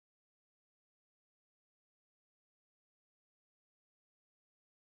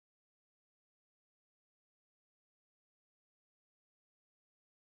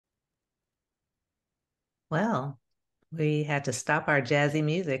Well, we had to stop our jazzy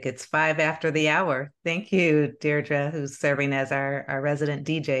music. It's 5 after the hour. Thank you, Deirdre, who's serving as our resident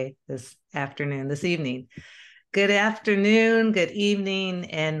DJ this evening. Good afternoon, good evening,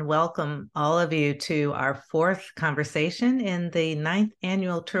 and welcome all of you to our fourth conversation in the ninth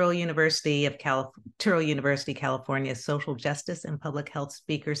annual Touro University, California Social Justice and Public Health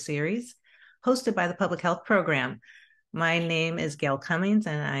Speaker Series, hosted by the Public Health Program. My name is Gail Cummings,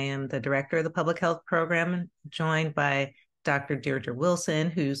 and I am the Director of the Public Health Program, joined by Dr. Deirdre Wilson,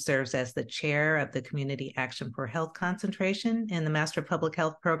 who serves as the Chair of the Community Action for Health Concentration in the Master of Public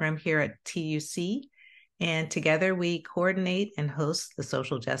Health Program here at TUC. And together we coordinate and host the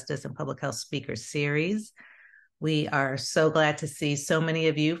Social Justice and Public Health Speaker Series. We are so glad to see so many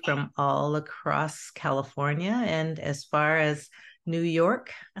of you from all across California and as far as New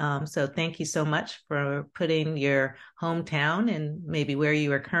York. So thank you so much for putting your hometown and maybe where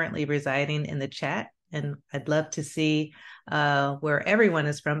you are currently residing in the chat. And I'd love to see where everyone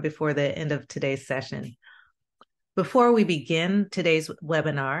is from before the end of today's session. Before we begin today's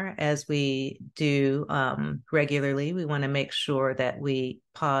webinar, as we do regularly, we want to make sure that we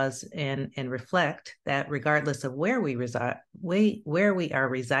pause and reflect that regardless of where we are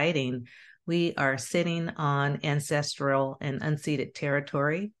residing, we are sitting on ancestral and unceded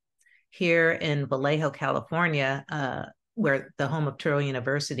territory. Here in Vallejo, California, where the home of Touro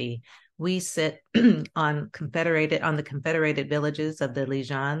University, we sit on the confederated villages of the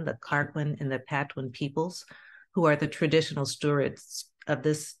Lijan, the Carquin, and the Patwin peoples, who are the traditional stewards of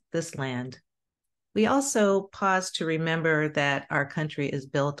this land. We also pause to remember that our country is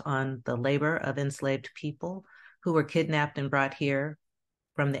built on the labor of enslaved people who were kidnapped and brought here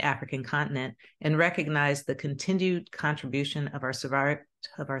from the African continent, and recognize the continued contribution of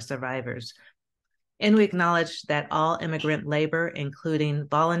our survivors. And we acknowledge that all immigrant labor, including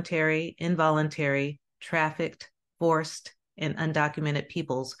voluntary, involuntary, trafficked, forced, and undocumented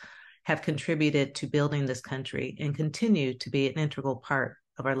peoples, have contributed to building this country and continue to be an integral part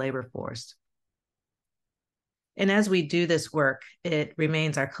of our labor force. And as we do this work, it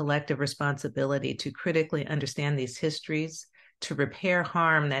remains our collective responsibility to critically understand these histories, to repair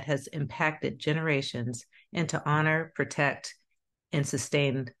harm that has impacted generations, and to honor, protect, and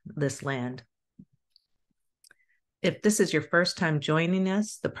sustain this land. If this is your first time joining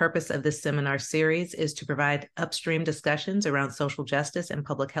us, the purpose of this seminar series is to provide upstream discussions around social justice and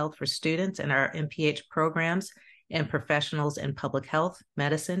public health for students in our MPH programs and professionals in public health,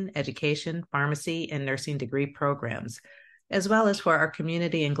 medicine, education, pharmacy, and nursing degree programs, as well as for our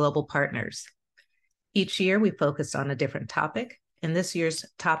community and global partners. Each year, we focus on a different topic, and this year's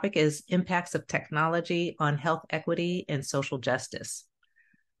topic is impacts of technology on health equity and social justice.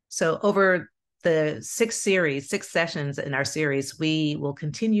 So over the six sessions in our series, we will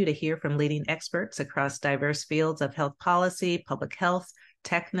continue to hear from leading experts across diverse fields of health policy, public health,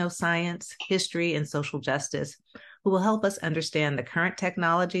 technoscience, history, and social justice, who will help us understand the current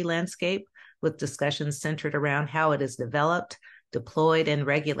technology landscape with discussions centered around how it is developed, deployed, and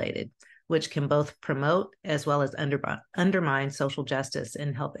regulated, which can both promote as well as undermine social justice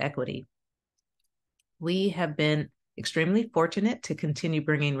and health equity. We have been extremely fortunate to continue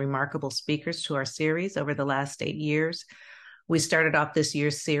bringing remarkable speakers to our series over the last 8 years. We started off this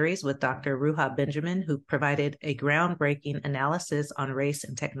year's series with Dr. Ruha Benjamin, who provided a groundbreaking analysis on race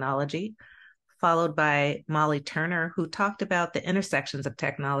and technology, followed by Molly Turner, who talked about the intersections of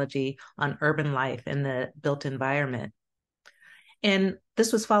technology on urban life and the built environment. And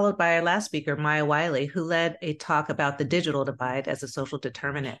this was followed by our last speaker, Maya Wiley, who led a talk about the digital divide as a social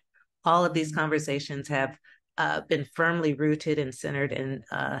determinant. All of these conversations have been firmly rooted and centered in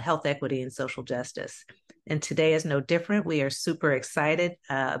health equity and social justice. And today is no different. We are super excited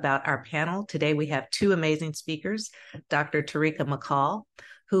about our panel. Today we have two amazing speakers, Dr. Tarika McCall,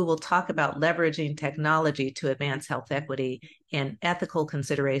 who will talk about leveraging technology to advance health equity and ethical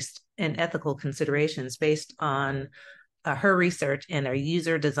considerations based on her research in a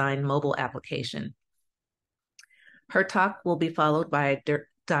user-designed mobile application. Her talk will be followed by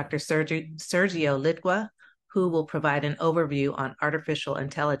Dr. Sergio Litewka, who will provide an overview on artificial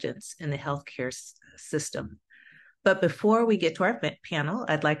intelligence in the healthcare system. But before we get to our panel,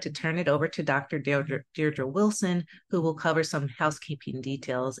 I'd like to turn it over to Dr. Deirdre Wilson, who will cover some housekeeping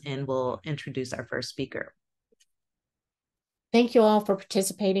details and will introduce our first speaker. Thank you all for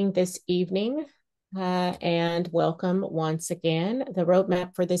participating this evening. And welcome once again. The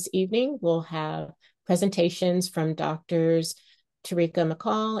roadmap for this evening will have presentations from Drs. Tarika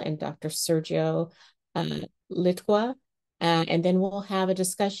McCall and Dr. Sergio Litewka, and then we'll have a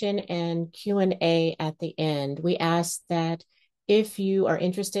discussion and Q&A at the end. We ask that if you are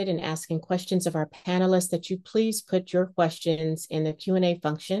interested in asking questions of our panelists, that you please put your questions in the Q&A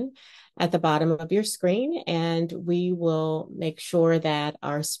function at the bottom of your screen, and we will make sure that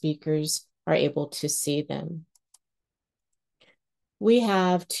our speakers are able to see them. We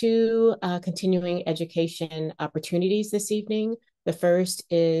have two continuing education opportunities this evening. The first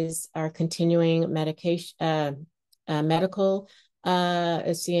is our continuing medical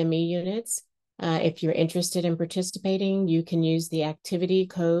CME units. If you're interested in participating, you can use the activity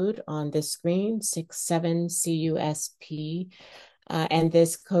code on this screen, 67CUSP, and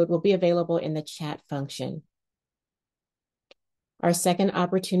this code will be available in the chat function. Our second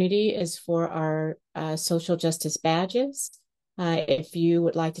opportunity is for our social justice badges. If you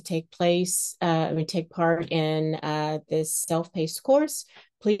would like to take part in this self-paced course,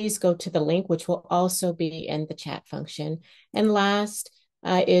 please go to the link, which will also be in the chat function. And last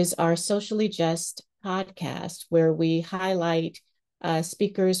is our Socially Just podcast, where we highlight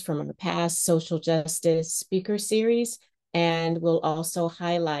speakers from our past social justice speaker series, and we'll also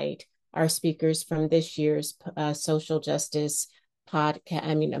highlight our speakers from this year's social justice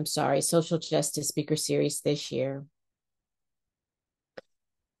social justice speaker series this year.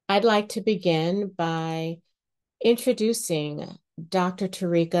 I'd like to begin by introducing Dr.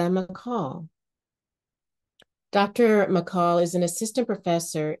 Litewka McCall. Dr. McCall is an assistant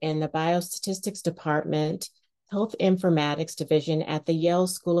professor in the Biostatistics Department, Health Informatics Division at the Yale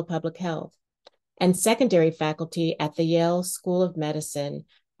School of Public Health, and secondary faculty at the Yale School of Medicine,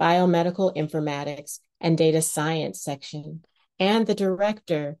 Biomedical Informatics and Data Science section, and the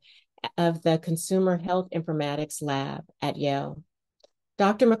director of the Consumer Health Informatics Lab at Yale.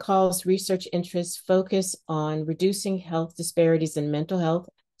 Dr. McCall's research interests focus on reducing health disparities in mental health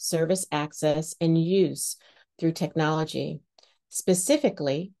service access and use through technology.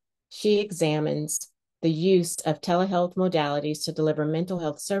 Specifically, she examines the use of telehealth modalities to deliver mental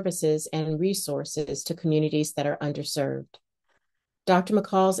health services and resources to communities that are underserved. Dr.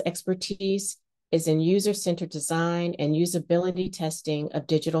 McCall's expertise is in user-centered design and usability testing of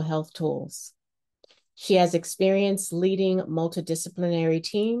digital health tools. She has experience leading multidisciplinary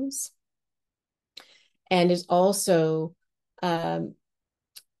teams and is also a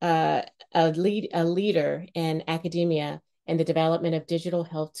leader in academia in the development of digital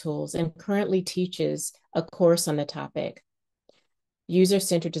health tools, and currently teaches a course on the topic,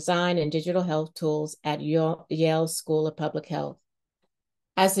 User-Centered Design and Digital Health Tools at Yale School of Public Health.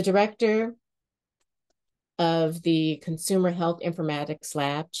 As the director of the Consumer Health Informatics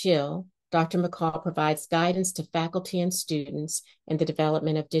Lab, CHILL, Dr. McCall provides guidance to faculty and students in the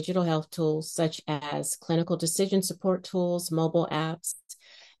development of digital health tools such as clinical decision support tools, mobile apps,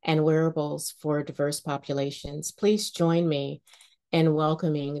 and wearables for diverse populations. Please join me in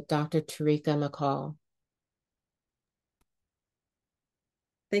welcoming Dr. Litewka McCall.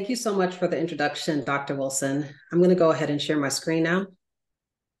 Thank you so much for the introduction, Dr. Wilson. I'm going to go ahead and share my screen now.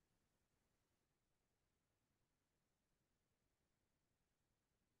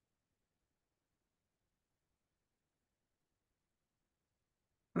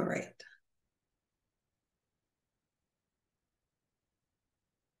 All right.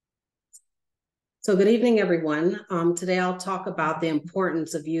 So good evening, everyone. Today I'll talk about the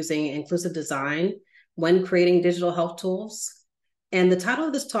importance of using inclusive design when creating digital health tools. And the title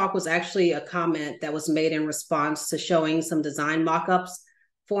of this talk was actually a comment that was made in response to showing some design mock-ups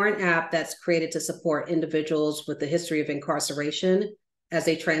for an app that's created to support individuals with a history of incarceration as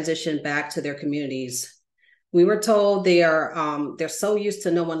they transition back to their communities. We were told they're so used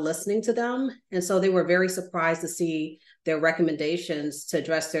to no one listening to them, and so they were very surprised to see their recommendations to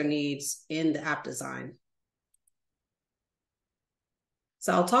address their needs in the app design.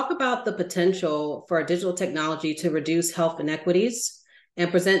 So I'll talk about the potential for digital technology to reduce health inequities and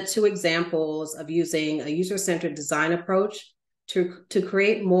present two examples of using a user-centered design approach to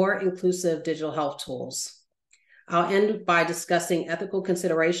create more inclusive digital health tools. I'll end by discussing ethical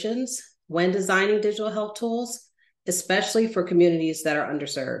considerations when designing digital health tools, especially for communities that are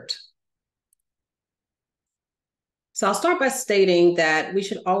underserved. So I'll start by stating that we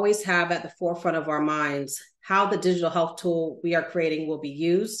should always have at the forefront of our minds how the digital health tool we are creating will be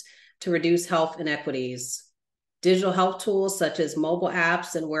used to reduce health inequities. Digital health tools such as mobile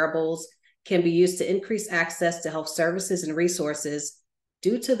apps and wearables can be used to increase access to health services and resources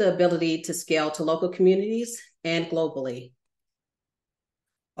due to the ability to scale to local communities and globally.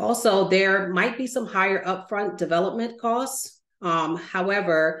 Also, there might be some higher upfront development costs.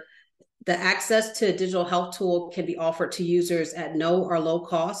 However, the access to a digital health tool can be offered to users at no or low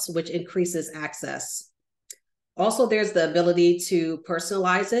cost, which increases access. Also, there's the ability to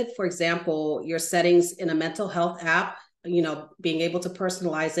personalize it. For example, your settings in a mental health app being able to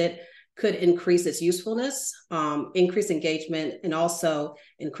personalize it could increase its usefulness, increase engagement, and also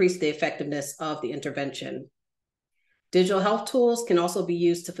increase the effectiveness of the intervention. Digital health tools can also be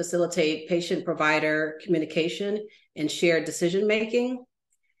used to facilitate patient-provider communication and shared decision-making.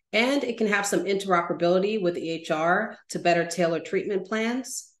 And it can have some interoperability with EHR to better tailor treatment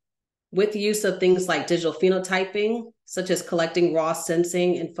plans with the use of things like digital phenotyping, such as collecting raw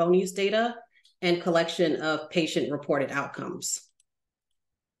sensing and phone use data and collection of patient-reported outcomes.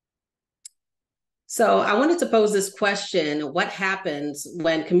 So I wanted to pose this question: what happens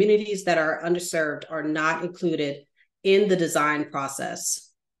when communities that are underserved are not included in the design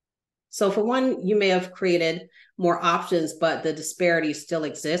process? So for one, you may have created more options, but the disparity still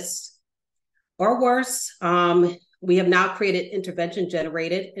exists. Or worse, we have now created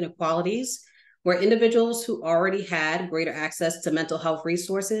intervention-generated inequalities where individuals who already had greater access to mental health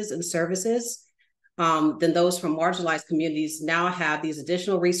resources and services than those from marginalized communities now have these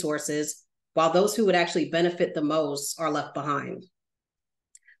additional resources, while those who would actually benefit the most are left behind.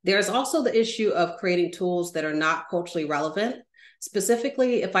 There's also the issue of creating tools that are not culturally relevant.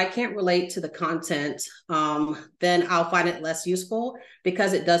 Specifically, if I can't relate to the content, then I'll find it less useful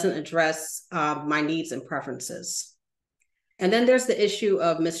because it doesn't address my needs and preferences. And then there's the issue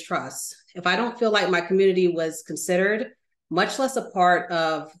of mistrust. If I don't feel like my community was considered, much less a part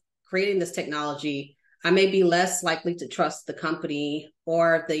of creating this technology, I may be less likely to trust the company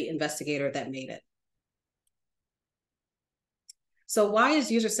or the investigator that made it. So why is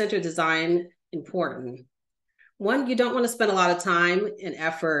user-centered design important? One, you don't want to spend a lot of time and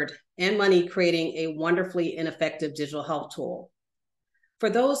effort and money creating a wonderfully ineffective digital health tool. For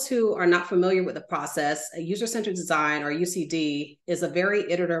those who are not familiar with the process, a user-centered design, or UCD, is a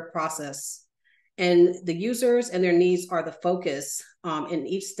very iterative process. And the users and their needs are the focus in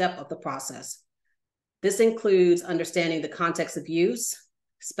each step of the process. This includes understanding the context of use,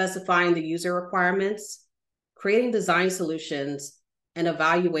 specifying the user requirements, creating design solutions, and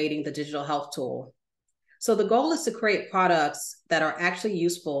evaluating the digital health tool. So the goal is to create products that are actually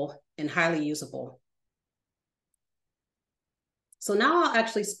useful and highly usable. So now I'll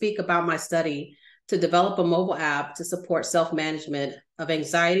actually speak about my study to develop a mobile app to support self-management of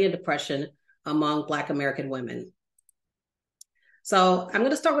anxiety and depression among Black American women. So I'm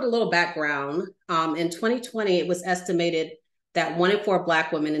going to start with a little background. In 2020, it was estimated that 1 in 4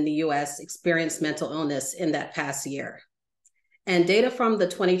 Black women in the US experienced mental illness in that past year. And data from the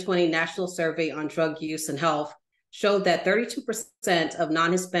 2020 National Survey on Drug Use and Health showed that 32% of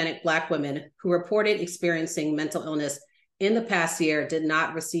non-Hispanic Black women who reported experiencing mental illness in the past year did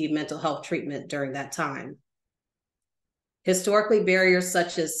not receive mental health treatment during that time. Historically, barriers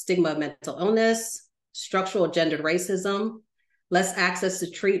such as stigma of mental illness, structural gendered racism, less access to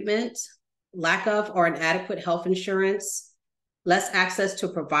treatment, lack of or inadequate health insurance, less access to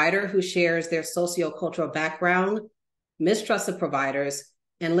a provider who shares their sociocultural background, mistrust of providers,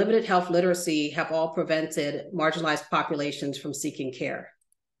 and limited health literacy have all prevented marginalized populations from seeking care.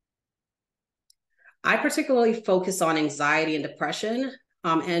 I particularly focus on anxiety and depression,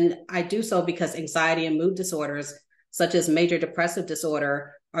 and I do so because anxiety and mood disorders, such as major depressive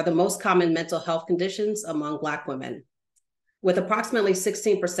disorder, are the most common mental health conditions among Black women, with approximately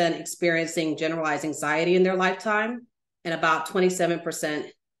 16% experiencing generalized anxiety in their lifetime and about 27%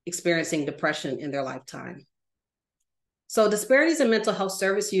 experiencing depression in their lifetime. So disparities in mental health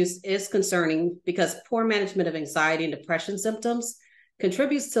service use is concerning because poor management of anxiety and depression symptoms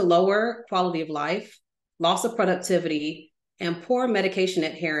contributes to lower quality of life, loss of productivity, and poor medication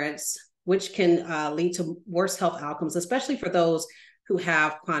adherence, which can lead to worse health outcomes, especially for those who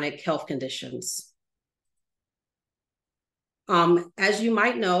have chronic health conditions. As you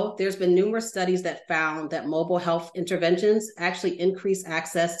might know, there's been numerous studies that found that mobile health interventions actually increase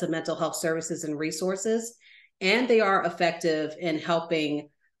access to mental health services and resources, and they are effective in helping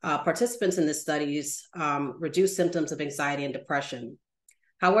participants in the studies reduce symptoms of anxiety and depression.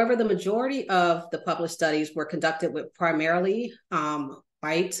 However, the majority of the published studies were conducted with primarily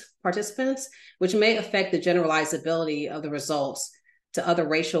white participants, which may affect the generalizability of the results to other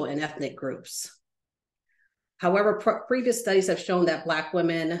racial and ethnic groups. However, previous studies have shown that Black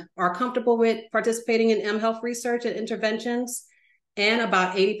women are comfortable with participating in mHealth research and interventions, and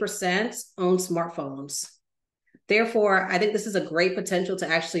about 80% own smartphones. Therefore, I think this is a great potential to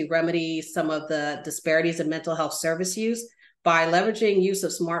actually remedy some of the disparities in mental health service use by leveraging use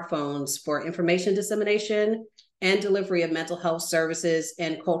of smartphones for information dissemination and delivery of mental health services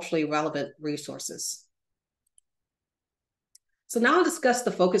and culturally relevant resources. So now I'll discuss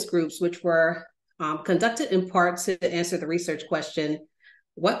the focus groups, which were conducted in part to answer the research question,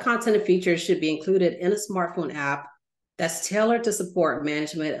 what content and features should be included in a smartphone app that's tailored to support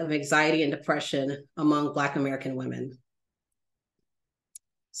management of anxiety and depression among Black American women.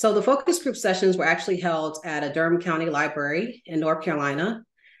 So the focus group sessions were actually held at a Durham County library in North Carolina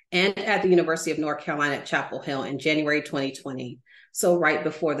and at the University of North Carolina at Chapel Hill in January 2020. So right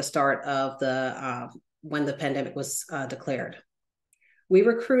before the start of when the pandemic was declared. We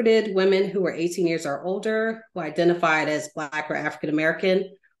recruited women who were 18 years or older, who identified as Black or African American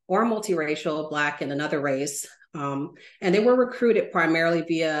or multiracial, Black and another race. And they were recruited primarily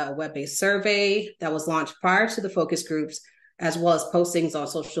via a web-based survey that was launched prior to the focus groups, as well as postings on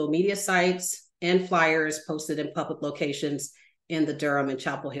social media sites and flyers posted in public locations in the Durham and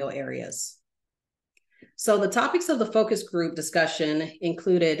Chapel Hill areas. So the topics of the focus group discussion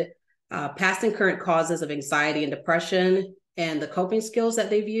included past and current causes of anxiety and depression and the coping skills that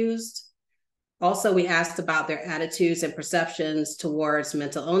they've used. Also, we asked about their attitudes and perceptions towards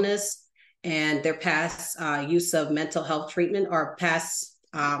mental illness and their past use of mental health treatment, or past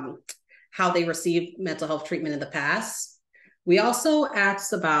how they received mental health treatment in the past. We also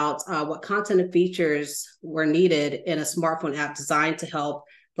asked about what content and features were needed in a smartphone app designed to help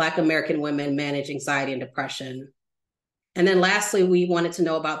Black American women manage anxiety and depression. And then lastly, we wanted to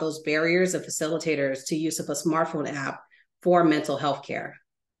know about those barriers and facilitators to use of a smartphone app for mental health care.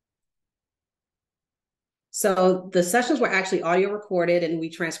 So the sessions were actually audio recorded and we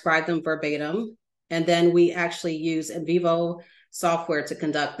transcribed them verbatim. And then we actually use in vivo software to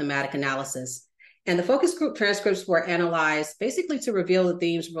conduct thematic analysis. And the focus group transcripts were analyzed basically to reveal the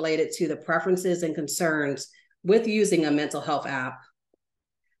themes related to the preferences and concerns with using a mental health app.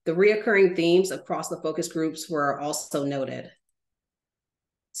 The reoccurring themes across the focus groups were also noted.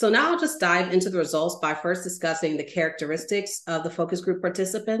 So now I'll just dive into the results by first discussing the characteristics of the focus group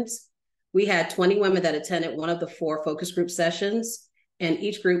participants. We had 20 women that attended one of the 4 focus group sessions, and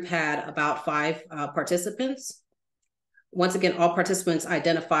each group had about 5 participants. Once again, all participants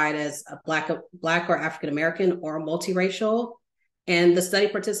identified as a Black or African American or multiracial, and the study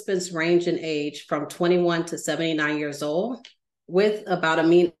participants range in age from 21 to 79 years old, with about a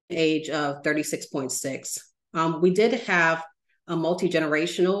mean age of 36.6. We did have a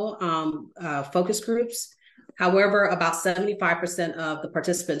multi-generational focus groups. However, about 75% of the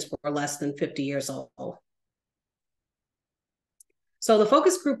participants were less than 50 years old. So the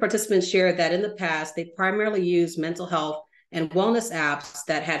focus group participants shared that in the past, they primarily used mental health and wellness apps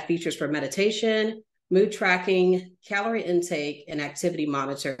that had features for meditation, mood tracking, calorie intake, and activity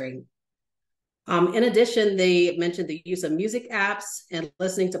monitoring. In addition, they mentioned the use of music apps and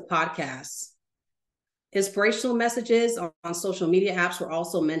listening to podcasts. Inspirational messages on social media apps were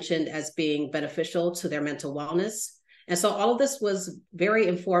also mentioned as being beneficial to their mental wellness. And so all of this was very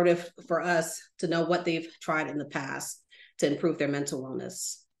informative for us to know what they've tried in the past to improve their mental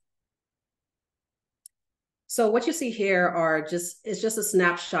wellness. So what you see here is just a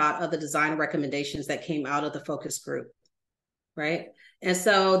snapshot of the design recommendations that came out of the focus group, right? And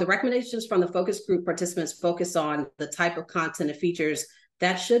so the recommendations from the focus group participants focus on the type of content and features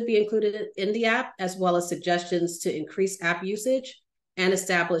that should be included in the app, as well as suggestions to increase app usage and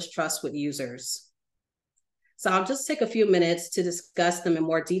establish trust with users. So I'll just take a few minutes to discuss them in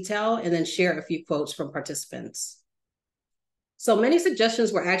more detail and then share a few quotes from participants. So many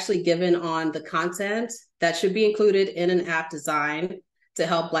suggestions were actually given on the content that should be included in an app designed to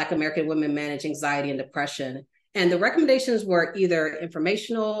help Black American women manage anxiety and depression. And the recommendations were either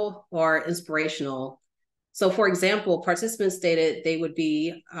informational or inspirational. So for example, participants stated they would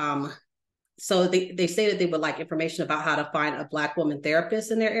be, they stated they would like information about how to find a Black woman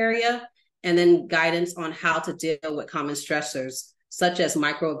therapist in their area, and then guidance on how to deal with common stressors, such as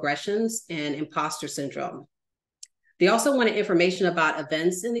microaggressions and imposter syndrome. They also wanted information about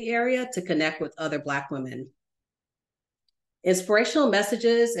events in the area to connect with other Black women. Inspirational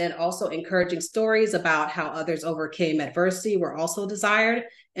messages and also encouraging stories about how others overcame adversity were also desired.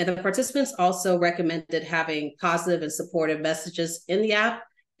 And the participants also recommended having positive and supportive messages in the app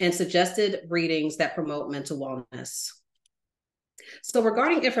and suggested readings that promote mental wellness. So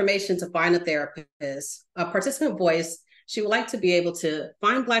regarding information to find a therapist, a participant voiced she would like to be able to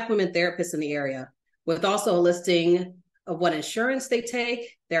find Black women therapists in the area, with also a listing of what insurance they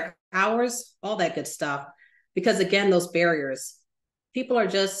take, their hours, all that good stuff. Because again, those barriers, people are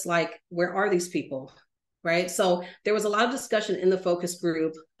just like, where are these people, right? So there was a lot of discussion in the focus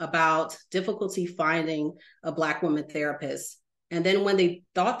group about difficulty finding a Black woman therapist. And then when they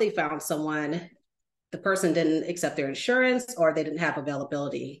thought they found someone, the person didn't accept their insurance or they didn't have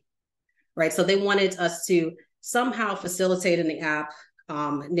availability, right? So they wanted us to somehow facilitate in the app,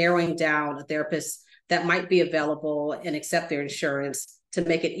 narrowing down a therapist that might be available and accept their insurance to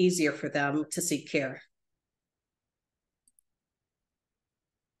make it easier for them to seek care.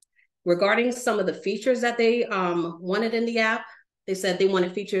 Regarding some of the features that they wanted in the app, they said they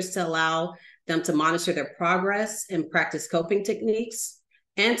wanted features to allow them to monitor their progress and practice coping techniques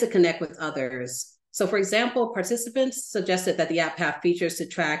and to connect with others. So for example, participants suggested that the app have features to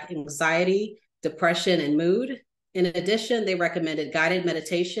track anxiety, depression, and mood. In addition, they recommended guided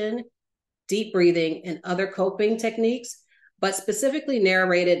meditation, deep breathing, and other coping techniques, but specifically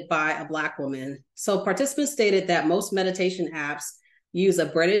narrated by a Black woman. So participants stated that most meditation apps use a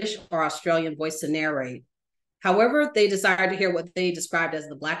British or Australian voice to narrate. However, they desired to hear what they described as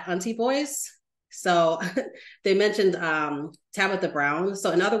the Black auntie voice. So they mentioned Tabitha Brown.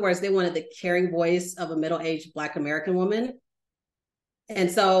 So in other words, they wanted the caring voice of a middle-aged Black American woman.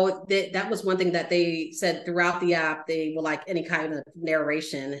 And so that was one thing that they said throughout the app, they would like any kind of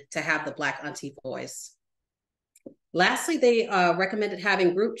narration to have the Black auntie voice. Lastly, they recommended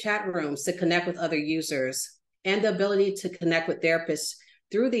having group chat rooms to connect with other users and the ability to connect with therapists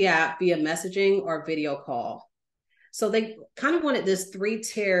through the app via messaging or video call. So they kind of wanted this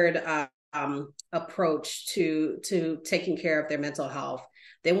three-tiered approach to taking care of their mental health.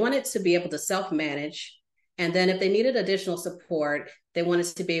 They wanted to be able to self-manage, and then if they needed additional support, they wanted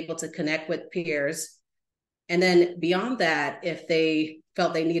to be able to connect with peers. And then beyond that, if they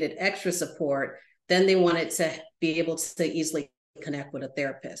felt they needed extra support, then they wanted to be able to easily connect with a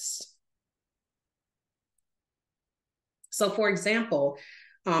therapist. So for example,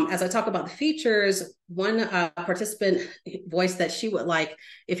 as I talk about the features, one participant voiced that she would like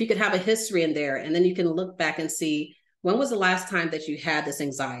if you could have a history in there, and then you can look back and see when was the last time that you had this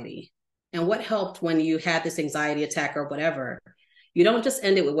anxiety and what helped when you had this anxiety attack or whatever. You don't just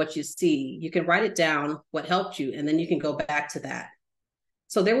end it with what you see. You can write it down, what helped you, and then you can go back to that.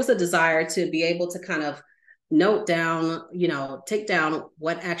 So there was a desire to be able to kind of note down, take down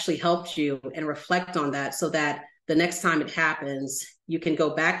what actually helped you and reflect on that so that the next time it happens, you can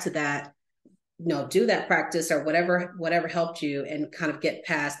go back to that, do that practice or whatever helped you and kind of get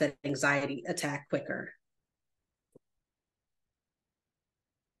past that anxiety attack quicker.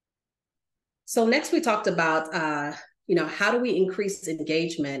 So next we talked about, how do we increase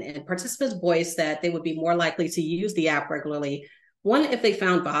engagement, and participants voiced that they would be more likely to use the app regularly. One, if they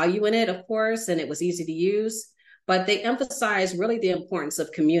found value in it, of course, and it was easy to use, but they emphasized really the importance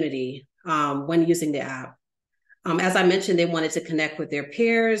of community when using the app. As I mentioned, they wanted to connect with their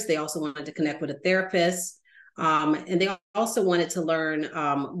peers. They also wanted to connect with a therapist. And they also wanted to learn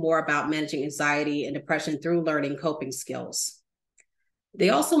more about managing anxiety and depression through learning coping skills. They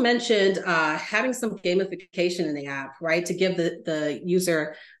also mentioned having some gamification in the app, right, to give the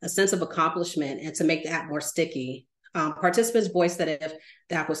user a sense of accomplishment and to make the app more sticky. Participants voiced that if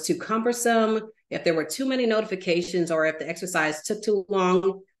the app was too cumbersome, if there were too many notifications, or if the exercise took too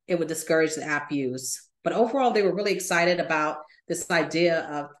long, it would discourage the app use. But overall, they were really excited about this idea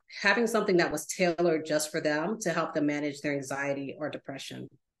of having something that was tailored just for them to help them manage their anxiety or depression.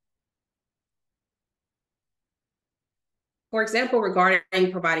 For example,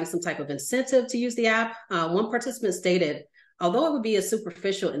 regarding providing some type of incentive to use the app, one participant stated, although it would be a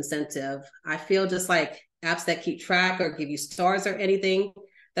superficial incentive, I feel just like apps that keep track or give you stars or anything,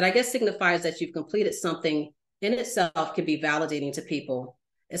 that I guess signifies that you've completed something in itself can be validating to people,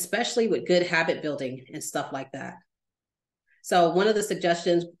 especially with good habit building and stuff like that. So one of the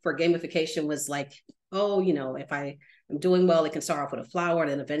suggestions for gamification was like, if I am doing well, it can start off with a flower,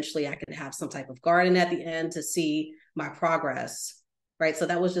 and then eventually I can have some type of garden at the end to see my progress, right? So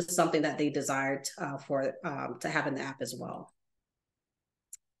that was just something that they desired to have in the app as well.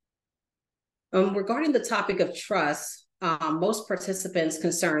 Regarding the topic of trust, most participants'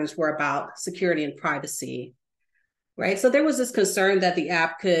 concerns were about security and privacy, right? So there was this concern that the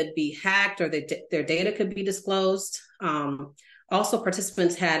app could be hacked or their data could be disclosed. Also,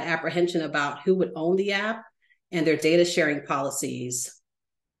 participants had apprehension about who would own the app and their data sharing policies.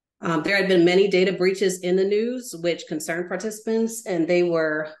 There had been many data breaches in the news, which concerned participants, and they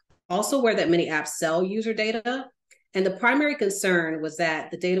were also aware that many apps sell user data. And the primary concern was that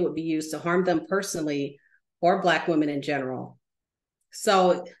the data would be used to harm them personally or Black women in general.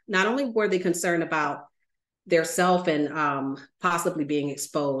 So not only were they concerned about their self and possibly being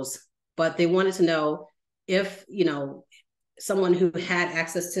exposed, but they wanted to know if, someone who had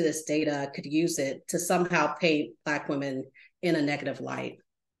access to this data could use it to somehow paint Black women in a negative light.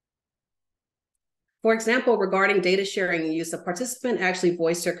 For example, regarding data sharing and use, a participant actually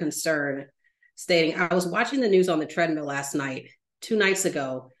voiced her concern, stating, I was watching the news on the treadmill last night, 2 nights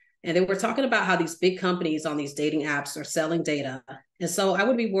ago, and they were talking about how these big companies on these dating apps are selling data. And so I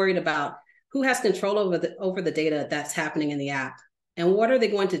would be worried about who has control over the data that's happening in the app, and what are they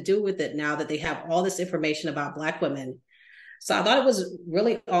going to do with it now that they have all this information about Black women? So I thought it was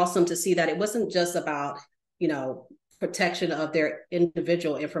really awesome to see that it wasn't just about, protection of their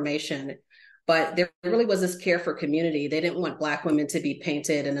individual information, but there really was this care for community. They didn't want Black women to be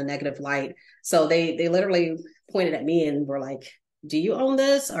painted in a negative light. So they literally pointed at me and were like, do you own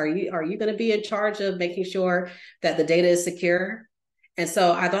this? Are you going to be in charge of making sure that the data is secure? And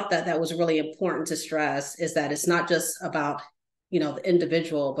so I thought that was really important to stress, is that it's not just about, the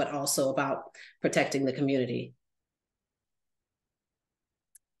individual, but also about protecting the community.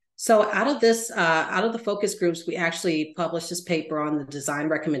 So out of the focus groups, we actually published this paper on the design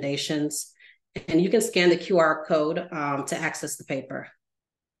recommendations, and you can scan the QR code to access the paper.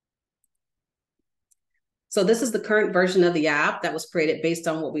 So this is the current version of the app that was created based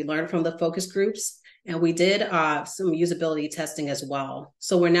on what we learned from the focus groups. And we did some usability testing as well.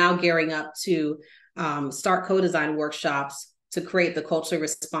 So we're now gearing up to start co-design workshops to create the culturally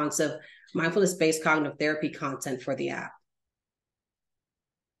responsive mindfulness-based cognitive therapy content for the app.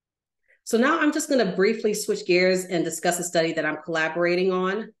 So now I'm just going to briefly switch gears and discuss a study that I'm collaborating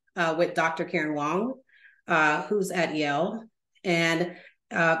on with Dr. Karen Wong, who's at Yale. And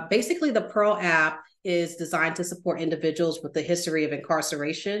basically the Pearl app is designed to support individuals with a history of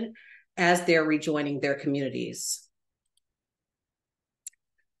incarceration as they're rejoining their communities.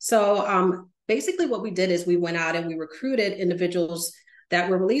 So basically what we did is we went out and we recruited individuals that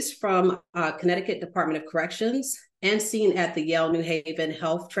were released from Connecticut Department of Corrections and seen at the Yale New Haven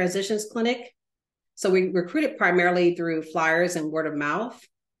Health Transitions Clinic. So we recruited primarily through flyers and word of mouth.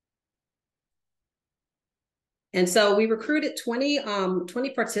 And so we recruited 20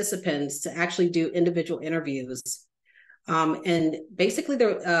 participants to actually do individual interviews. And basically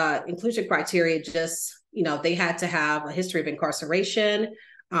the inclusion criteria just, they had to have a history of incarceration.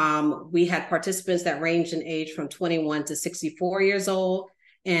 We had participants that ranged in age from 21 to 64 years old,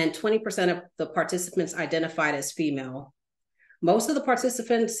 and 20% of the participants identified as female. Most of the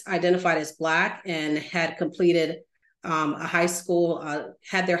participants identified as Black and had completed a high school,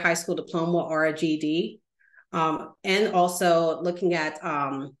 had their high school diploma or a GED. And also looking at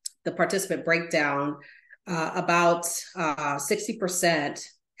the participant breakdown, about 60%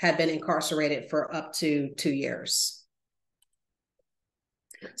 had been incarcerated for up to 2 years.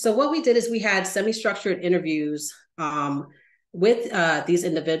 So what we did is we had semi-structured interviews with these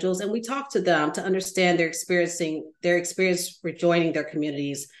individuals, and we talked to them to understand their experience rejoining their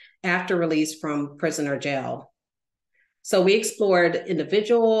communities after release from prison or jail. So we explored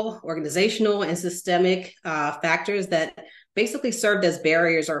individual, organizational, and systemic factors that basically served as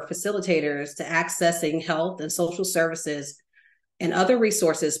barriers or facilitators to accessing health and social services and other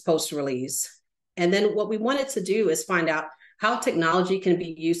resources post-release. And then what we wanted to do is find out how technology can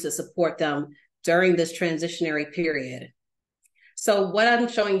be used to support them during this transitionary period. So what I'm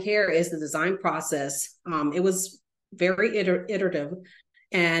showing here is the design process. It was very iterative,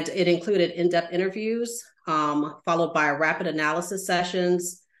 and it included in-depth interviews, followed by rapid analysis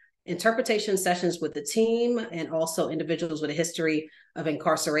sessions, interpretation sessions with the team, and also individuals with a history of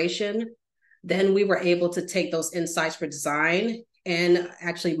incarceration. Then we were able to take those insights for design and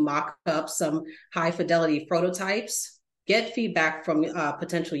actually mock up some high fidelity prototypes, get feedback from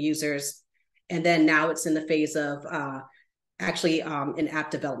potential users, and then now it's in the phase of an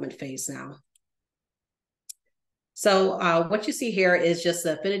app development phase now. So what you see here is just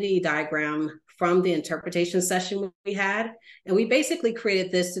the affinity diagram from the interpretation session we had. And we basically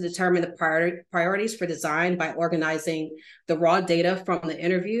created this to determine the priorities for design by organizing the raw data from the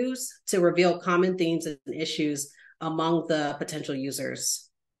interviews to reveal common themes and issues among the potential users.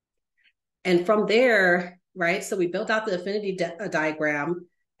 And from there, right, so we built out the affinity diagram,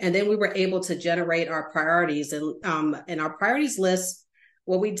 and then we were able to generate our priorities. And our priorities list,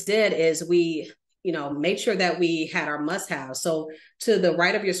 what we did is we made sure that we had our must-haves. So to the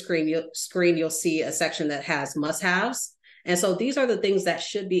right of your screen, you'll see a section that has must-haves. And so these are the things that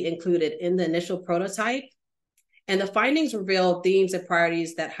should be included in the initial prototype. And the findings reveal themes and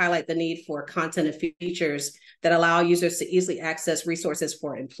priorities that highlight the need for content and features that allow users to easily access resources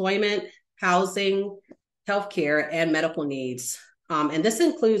for employment, housing, healthcare, and medical needs. And this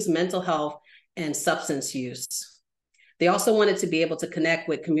includes mental health and substance use. They also wanted to be able to connect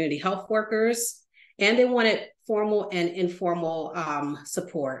with community health workers, and they wanted formal and informal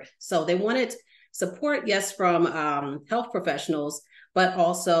support. So they wanted support, yes, from health professionals, but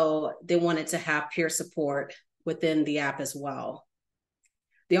also they wanted to have peer support within the app as well.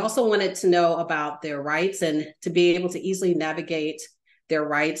 They also wanted to know about their rights and to be able to easily navigate their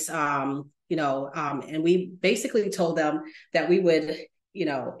rights. And we basically told them that we would,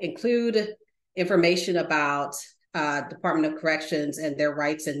 include information about Department of Corrections and their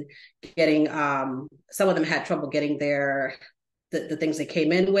rights, and getting some of them had trouble getting the things they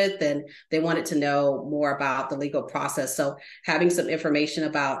came in with, and they wanted to know more about the legal process. So having some information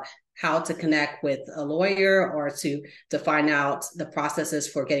about how to connect with a lawyer or to find out the processes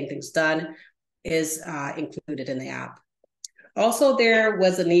for getting things done is included in the app. Also, there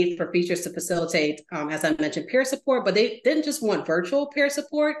was a need for features to facilitate, as I mentioned, peer support, but they didn't just want virtual peer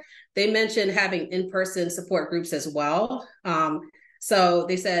support. They mentioned having in-person support groups as well. So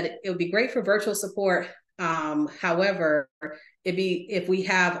they said it would be great for virtual support. However, if we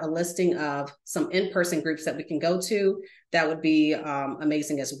have a listing of some in-person groups that we can go to, that would be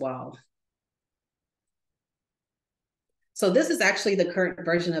amazing as well. So this is actually the current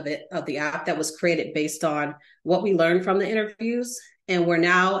version of the app that was created based on what we learned from the interviews. And we're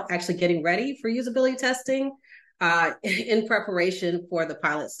now actually getting ready for usability testing in preparation for the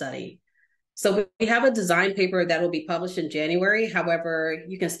pilot study. So we have a design paper that will be published in January. However,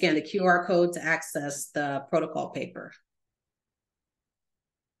 you can scan the QR code to access the protocol paper.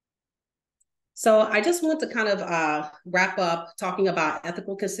 So I just want to kind of wrap up talking about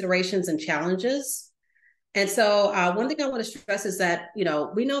ethical considerations and challenges. And so one thing I want to stress is that,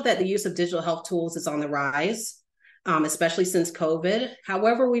 we know that the use of digital health tools is on the rise, especially since COVID.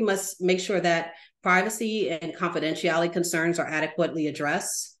 However, we must make sure that privacy and confidentiality concerns are adequately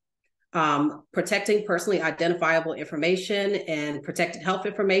addressed. Protecting personally identifiable information and protected health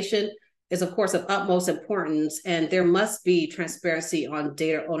information is, of course, of utmost importance, and there must be transparency on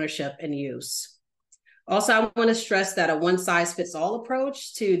data ownership and use. Also, I want to stress that a one-size-fits-all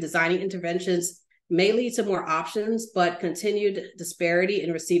approach to designing interventions may lead to more options, but continued disparity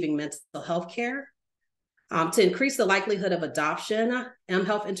in receiving mental health care. To increase the likelihood of adoption,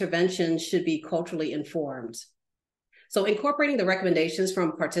 mHealth interventions should be culturally informed. So incorporating the recommendations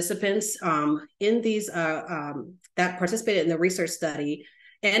from participants in these that participated in the research study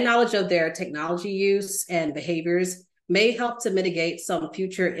and knowledge of their technology use and behaviors may help to mitigate some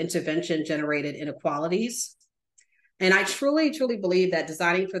future intervention-generated inequalities. And I truly, truly believe that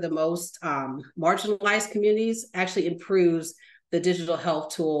designing for the most marginalized communities actually improves the digital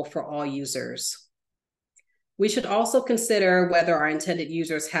health tool for all users. We should also consider whether our intended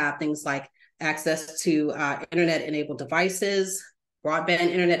users have things like access to internet-enabled devices, broadband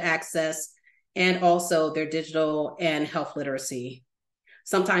internet access, and also their digital and health literacy.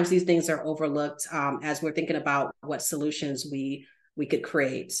 Sometimes these things are overlooked as we're thinking about what solutions we could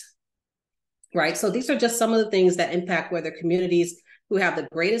create. Right, so these are just some of the things that impact whether communities who have the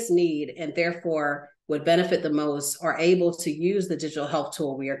greatest need and therefore would benefit the most are able to use the digital health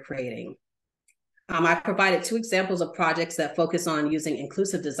tool we are creating. I provided 2 examples of projects that focus on using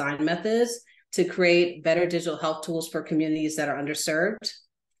inclusive design methods to create better digital health tools for communities that are underserved.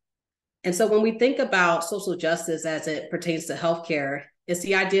 And so when we think about social justice as it pertains to healthcare, it's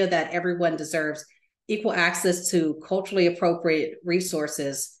the idea that everyone deserves equal access to culturally appropriate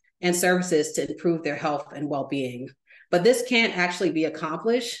resources and services to improve their health and well-being. But this can't actually be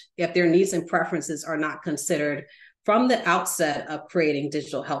accomplished if their needs and preferences are not considered from the outset of creating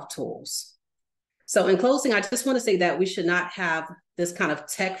digital health tools. So in closing, I just want to say that we should not have this kind of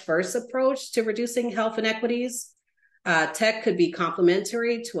tech-first approach to reducing health inequities. Tech could be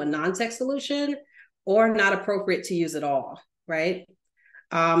complementary to a non-tech solution or not appropriate to use at all, right?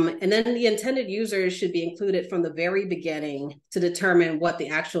 And then the intended users should be included from the very beginning to determine what the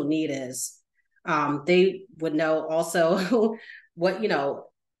actual need is. They would know also what,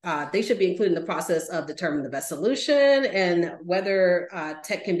 they should be included in the process of determining the best solution and whether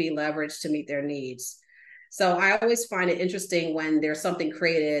tech can be leveraged to meet their needs. So I always find it interesting when there's something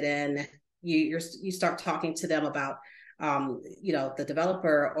created and you start talking to them about, the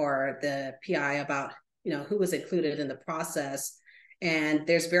developer or the PI about, who was included in the process. And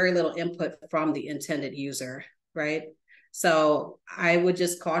there's very little input from the intended user, right? So I would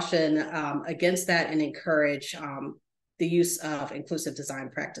just caution against that and encourage the use of inclusive design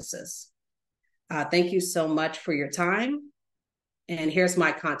practices. Thank you so much for your time. And here's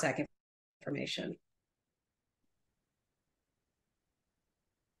my contact information.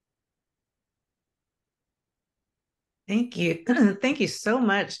 Thank you. Thank you so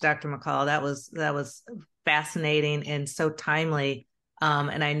much, Dr. McCall. That was fascinating and so timely.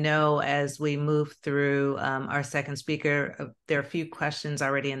 And I know as we move through our second speaker, there are a few questions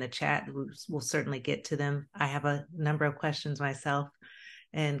already in the chat. We'll certainly get to them. I have a number of questions myself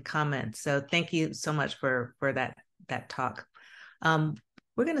and comments. So thank you so much for that talk.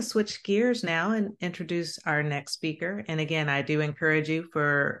 We're going to switch gears now and introduce our next speaker. And again, I do encourage you,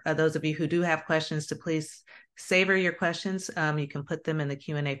 for those of you who do have questions, to please savor your questions. You can put them in the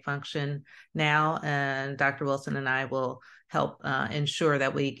Q&A function now, and Dr. Wilson and I will help ensure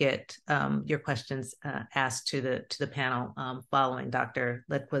that we get your questions asked to the panel following Dr.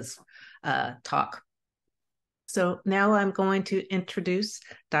 Litwka's talk. So now I'm going to introduce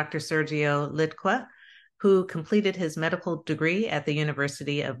Dr. Sergio Litewka, who completed his medical degree at the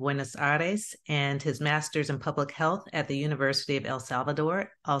University of Buenos Aires and his master's in public health at the University of El Salvador,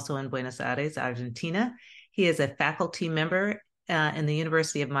 also in Buenos Aires, Argentina. He is a faculty member in the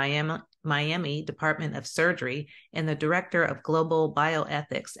University of Miami Department of Surgery and the Director of Global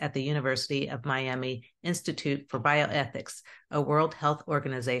Bioethics at the University of Miami Institute for Bioethics, a World Health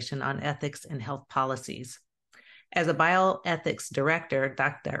Organization on ethics and health policies. As a bioethics director,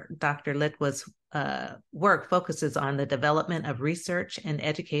 Dr. Litwka's work focuses on the development of research and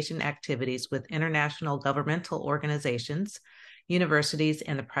education activities with international governmental organizations, universities,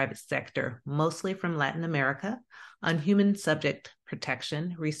 and the private sector, mostly from Latin America, on human subject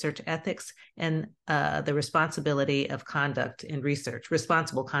protection, research ethics, and the responsibility of conduct in research,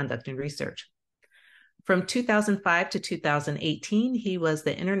 responsible conduct in research. From 2005 to 2018, he was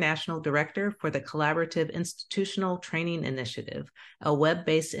the International Director for the Collaborative Institutional Training Initiative, a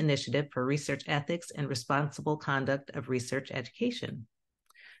web-based initiative for research ethics and responsible conduct of research education.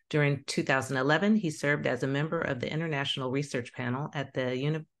 During 2011, he served as a member of the International Research Panel at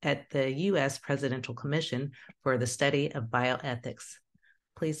the U.S. Presidential Commission for the Study of Bioethics.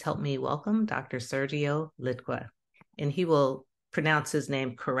 Please help me welcome Dr. Sergio Litewka, and he will pronounce his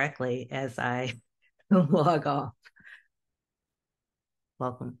name correctly as I log off.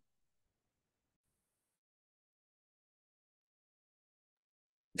 Welcome.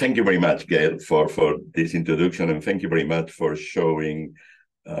 Thank you very much, Gail, for this introduction, and thank you very much for showing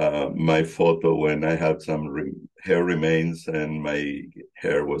my photo when I had some hair remains and my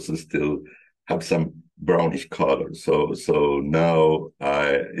hair was still have some brownish color. So now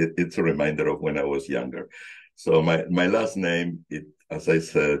it's a reminder of when I was younger. So my last name, as I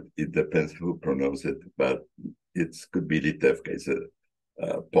said, it depends who pronounces it, but it could be Litewka. It's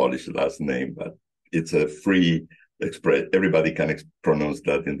a Polish last name, but it's a free express. Everybody can pronounce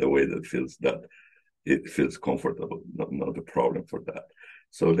that in the way that it feels comfortable. Not a problem for that.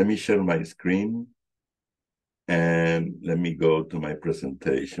 So let me share my screen and let me go to my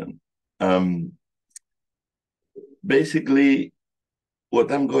presentation. Basically,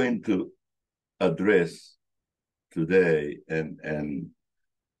 what I'm going to address today and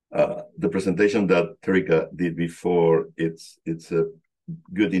the presentation that Terika did before, it's a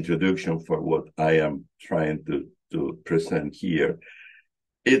good introduction for what I am trying to present here.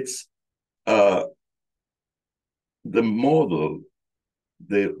 It's the model,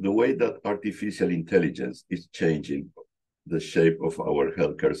 the way that artificial intelligence is changing the shape of our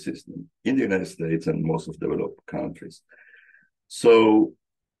healthcare system in the United States and most of developed countries. So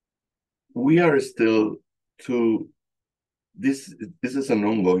we are still this is an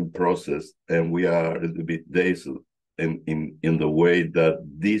ongoing process, and we are a little bit dazed in the way that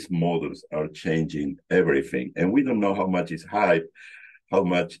these models are changing everything. And we don't know how much is hype, how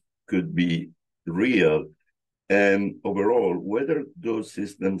much could be real, and overall, whether those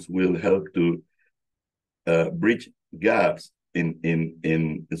systems will help to bridge gaps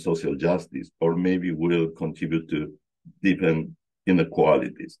in social justice, or maybe will contribute to deepen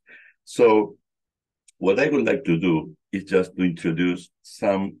inequalities. So what I would like to do is just to introduce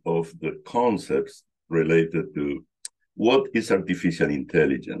some of the concepts related to what is artificial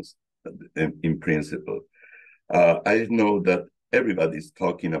intelligence in principle. I know that everybody's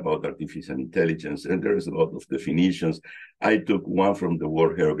talking about artificial intelligence, and there's a lot of definitions. I took one from the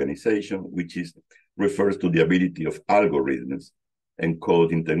World Health Organization, which refers to the ability of algorithms and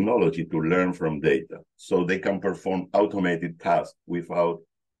coding technology to learn from data, so they can perform automated tasks without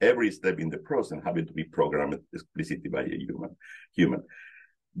every step in the process having to be programmed explicitly by a human.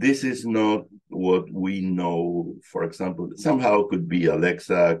 This is not what we know. For example, somehow could be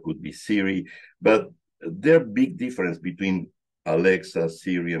Alexa, could be Siri, but there are big difference between Alexa,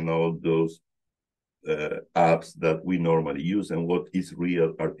 Siri, and all those apps that we normally use, and what is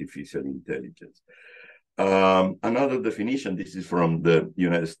real artificial intelligence. Another definition, this is from the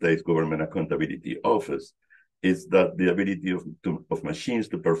United States Government Accountability Office, is that the ability of machines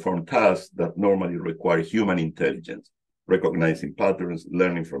to perform tasks that normally require human intelligence, recognizing patterns,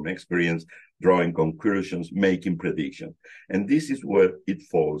 learning from experience, drawing conclusions, making predictions. And this is where it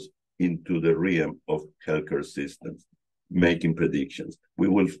falls into the realm of healthcare systems, making predictions. We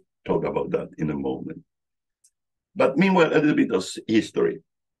will talk about that in a moment. But meanwhile, a little bit of history.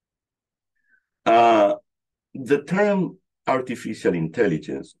 The term artificial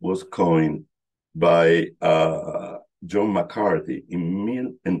intelligence was coined by John McCarthy in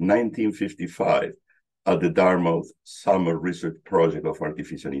 1955 at the Dartmouth Summer Research Project of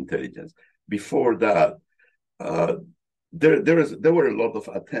Artificial Intelligence. Before that, there were a lot of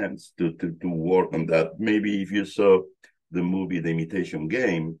attempts to work on that. Maybe if you saw the movie The Imitation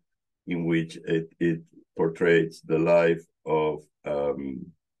Game, in which it portrays the life of the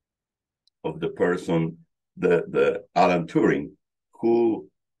person, the Alan Turing, who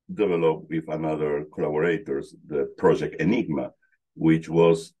developed with another collaborators the Project Enigma, which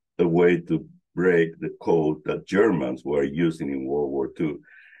was a way to break the code that Germans were using in World War II.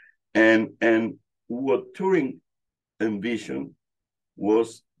 And what Turing envisioned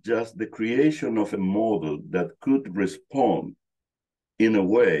was just the creation of a model that could respond in a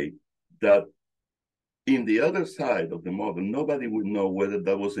way that in the other side of the model, nobody would know whether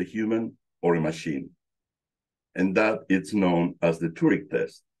that was a human or a machine. And that it's known as the Turing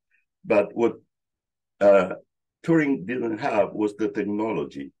test. But what Turing didn't have was the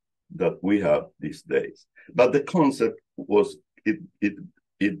technology that we have these days. But the concept was, it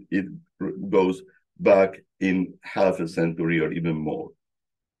goes back in half a century or even more.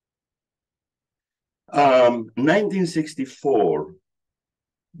 1964,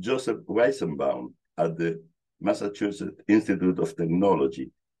 Joseph Weizenbaum at the Massachusetts Institute of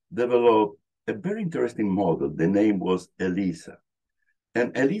Technology developed a very interesting model. The name was ELISA.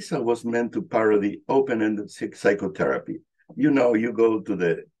 And ELISA was meant to parody open-ended psychotherapy. You know, you go to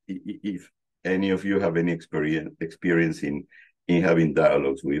the, if any of you have any experience in having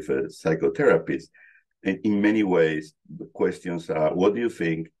dialogues with a psychotherapist, and in many ways, the questions are, what do you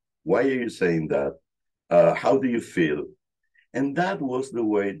think? Why are you saying that? How do you feel? And that was the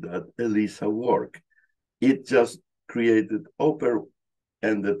way that ELISA worked. It just created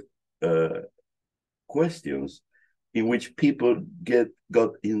open-ended questions in which people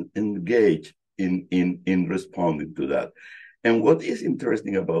got engaged in responding to that. And what is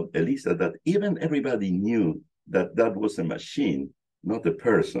interesting about ELISA, that even everybody knew that that was a machine, not a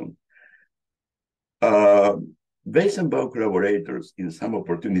person. Weizenbaum collaborators in some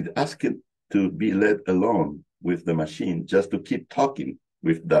opportunity asked to be let alone with the machine just to keep talking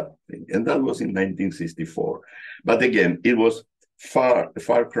with that thing. And that was in 1964. But again, it was a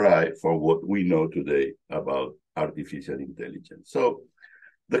far cry from what we know today about artificial intelligence. So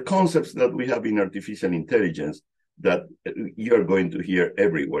the concepts that we have in artificial intelligence that you are going to hear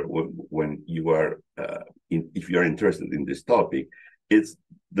everywhere when you are, if you are interested in this topic, it's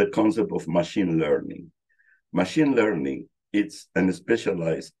the concept of machine learning. Machine learning, it's a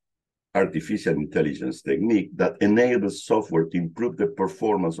specialized artificial intelligence technique that enables software to improve the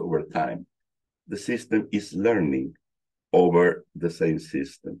performance over time. The system is learning over the same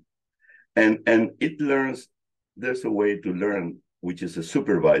system. And it learns, there's a way to learn, which is a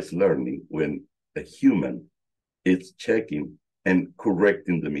supervised learning, when a human is checking and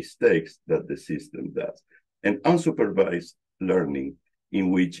correcting the mistakes that the system does. And unsupervised learning,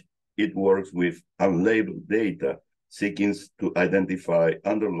 in which it works with unlabeled data, seeking to identify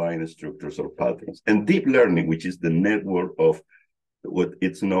underlying structures or patterns. And deep learning, which is the network of what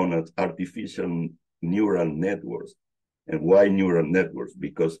it's known as artificial neural networks. And why neural networks?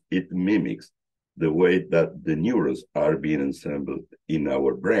 Because it mimics the way that the neurons are being assembled in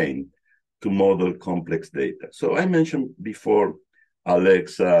our brain to model complex data. So I mentioned before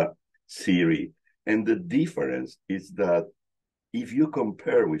Alexa, Siri, and the difference is that if you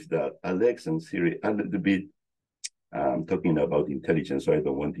compare with that, Alexa and Siri are a little bit, I'm talking about intelligence, so I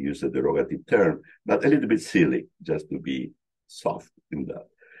don't want to use a derogative term, but a little bit silly, just to be soft in that.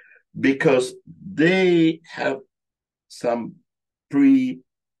 Because they have some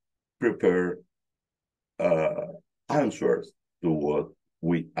pre-prepared answers to what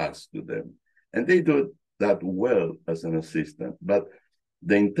we ask to them. And they do that well as an assistant. But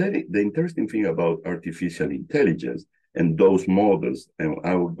the interesting thing about artificial intelligence and those models, and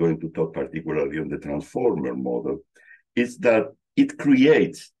I'm going to talk particularly on the transformer model, is that it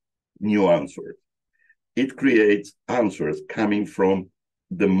creates new answers. It creates answers coming from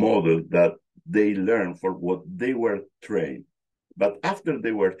the model that they learn for what they were trained. But after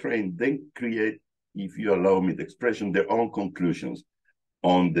they were trained, they create, if you allow me the expression, their own conclusions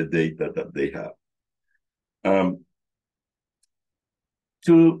on the data that they have.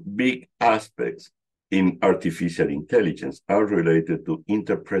 Two big aspects in artificial intelligence are related to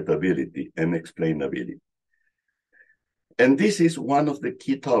interpretability and explainability. And this is one of the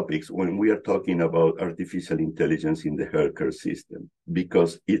key topics when we are talking about artificial intelligence in the healthcare system,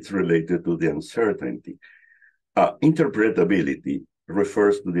 because it's related to the uncertainty. Interpretability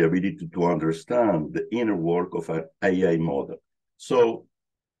refers to the ability to understand the inner work of an AI model. So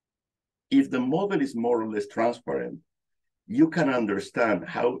if the model is more or less transparent, you can understand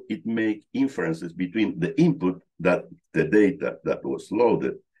how it makes inferences between the input, that the data that was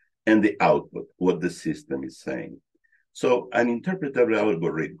loaded, and the output, what the system is saying. So an interpretable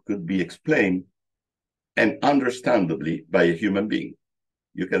algorithm could be explained and understandably by a human being.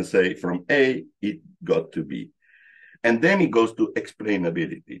 You can say from A, it got to B. And then it goes to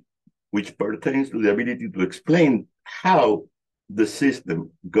explainability, which pertains to the ability to explain how the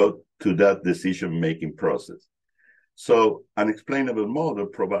system got to that decision-making process. So an explainable model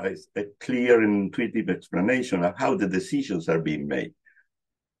provides a clear and intuitive explanation of how the decisions are being made.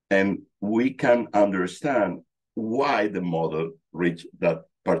 And we can understand why the model reached that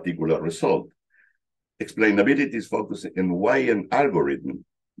particular result. Explainability is focusing on why an algorithm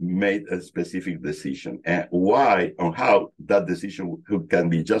made a specific decision and why and how that decision can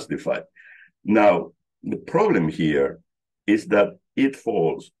be justified. Now, the problem here is that it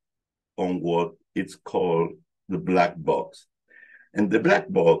falls on what it's called the black box. And the black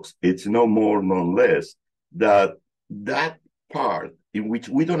box, it's no more, no less that part in which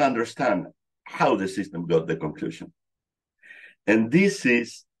we don't understand how the system got the conclusion. And this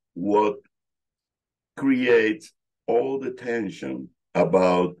is what creates all the tension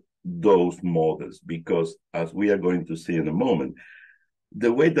about those models, because as we are going to see in a moment,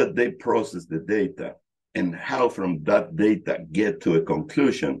 the way that they process the data and how from that data get to a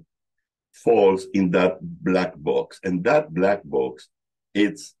conclusion falls in that black box. And that black box,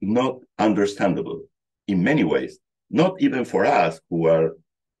 it's not understandable in many ways, not even for us who are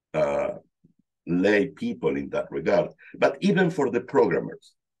lay people in that regard, but even for the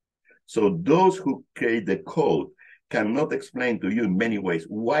programmers. So those who create the code cannot explain to you in many ways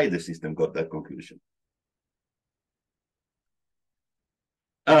why the system got that conclusion.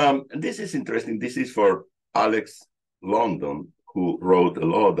 This is interesting. This is for Alex London, who wrote a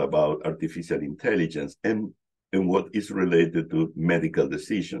lot about artificial intelligence and what is related to medical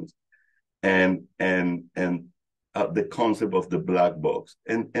decisions and the concept of the black box.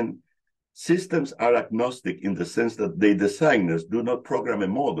 And systems are agnostic in the sense that the designers do not program a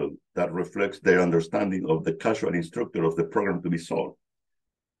model that reflects their understanding of the casual structure of the program to be solved.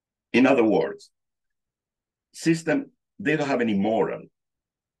 In other words, systems, they don't have any moral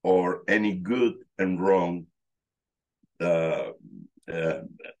or any good and wrong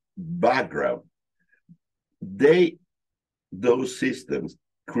background. Those systems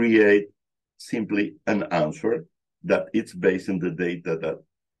create simply an answer that it's based on the data that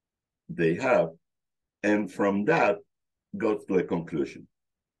they have, and from that goes to a conclusion.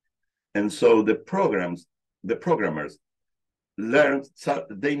 And so the programmers learn, so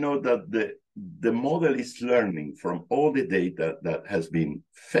they know that the model is learning from all the data that has been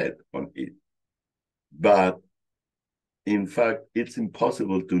fed on it. But in fact, it's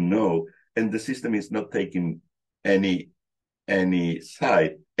impossible to know, and the system is not taking any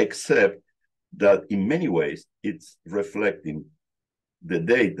side, except that in many ways it's reflecting the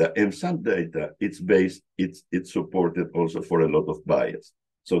data, and some data it's supported also for a lot of bias.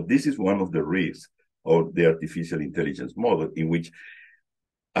 So this is one of the risks of the artificial intelligence model, in which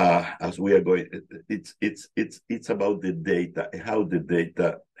as we are going, it's about the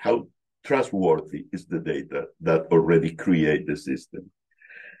data, how trustworthy is the data that already create the system.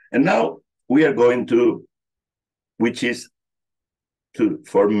 And now we are going to, which is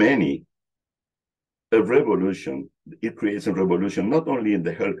for many, a revolution. It creates a revolution not only in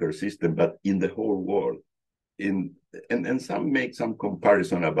the healthcare system, but in the whole world. And some make some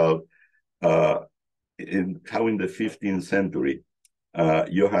comparison about how in the 15th century,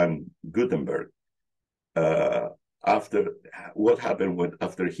 Johann Gutenberg, after what happened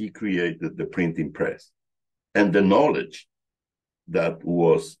after he created the printing press, and the knowledge that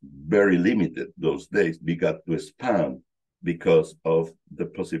was very limited those days began to expand because of the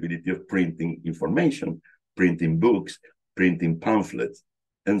possibility of printing information, printing books, printing pamphlets.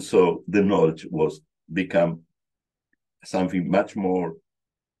 And so the knowledge become something much more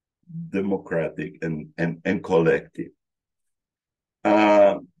democratic and collective.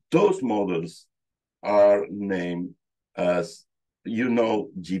 Those models are named as,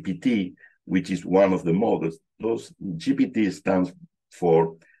 GPT, which is one of the models. Those GPT stands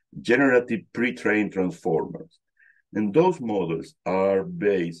for Generative Pre-trained Transformers. And those models are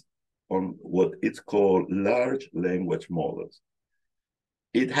based on what it's called large language models.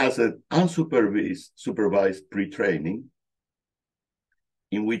 It has an unsupervised pre-training,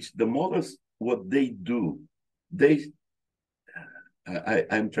 in which the models, what they do,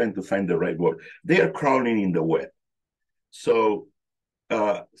 I'm trying to find the right word. They are crawling in the web. So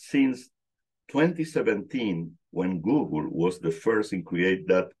since 2017, when Google was the first in create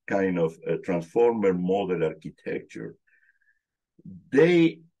that kind of transformer model architecture,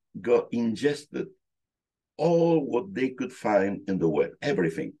 they got ingested all what they could find in the web,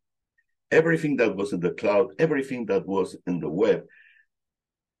 everything that was in the cloud, everything that was in the web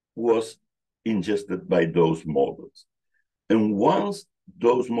was ingested by those models. And once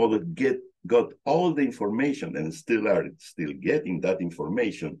those models got all the information and still getting that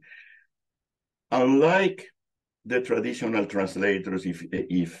information, unlike the traditional translators,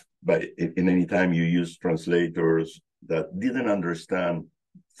 if in any time you use translators that didn't understand,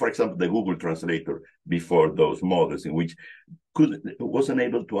 for example, the Google translator before those models, in which wasn't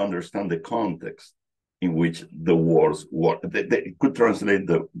able to understand the context in which the words were. They could translate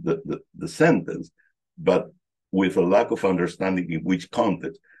the sentence, but with a lack of understanding in which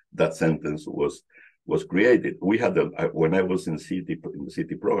context that sentence was created. We had when I was in the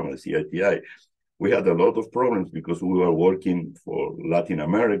city program, the CITI, we had a lot of problems because we were working for Latin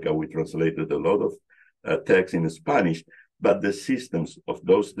America. We translated a lot of text in Spanish, but the systems of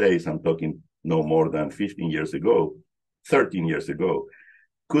those days, I'm talking no more than 13 years ago,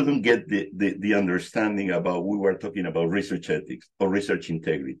 couldn't get the understanding about, we were talking about research ethics or research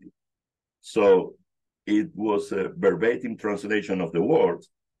integrity. So it was a verbatim translation of the words,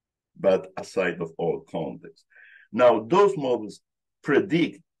 but aside of all context. Now, those models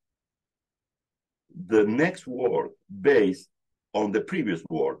predict the next word based on the previous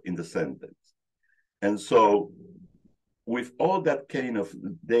word in the sentence. And so with all that kind of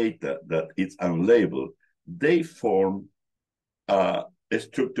data that is unlabeled, they form a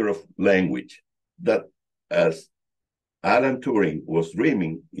structure of language that, as Alan Turing was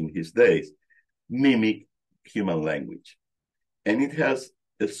dreaming in his days, mimic human language. And it has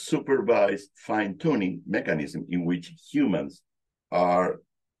a supervised fine-tuning mechanism in which humans are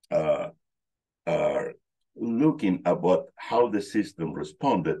looking about how the system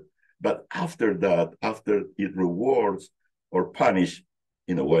responded. But after that, after it rewards or punish,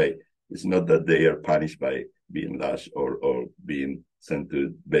 in a way, it's not that they are punished by being lashed or being sent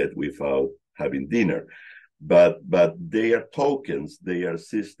to bed without having dinner, but they are tokens, they are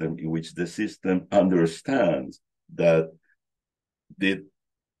system in which the system understands that it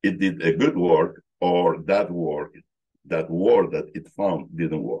did a good work, or that word that it found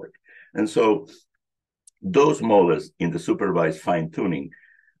didn't work. And so those models in the supervised fine-tuning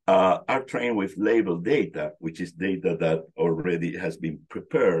are trained with labeled data, which is data that already has been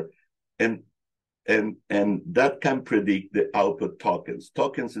prepared, and that can predict the output tokens.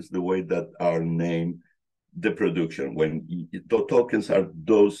 Tokens is the way that are named the production. When the tokens are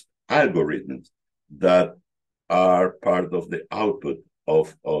those algorithms that are part of the output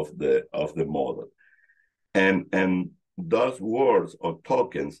of the model, and those words or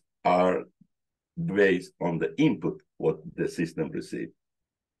tokens are based on the input what the system received.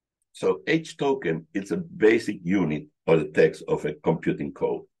 So each token is a basic unit of the text of a computing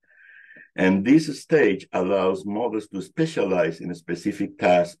code. And this stage allows models to specialize in a specific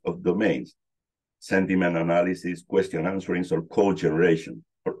task of domains, sentiment analysis, question answering, or code generation,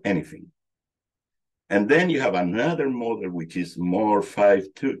 or anything. And then you have another model, which is more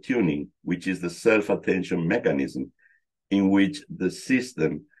fine-tuning, which is the self-attention mechanism, in which the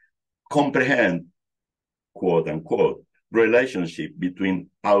system comprehends, quote unquote, relationship between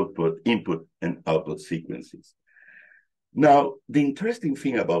input and output sequences. Now, the interesting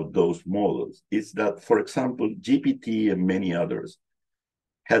thing about those models is that, for example, GPT and many others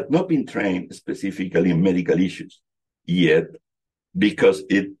had not been trained specifically in medical issues yet, because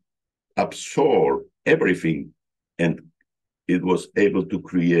it absorbed everything and it was able to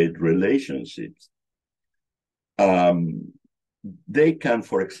create relationships. They can,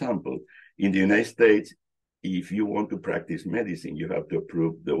 for example, in the United States, if you want to practice medicine, you have to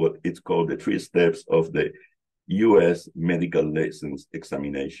approve what it's called the 3 steps of the U.S. medical license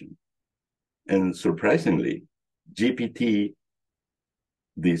examination. And surprisingly, GPT,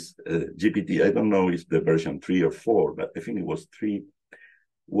 I don't know if the version 3 or 4, but I think it was 3,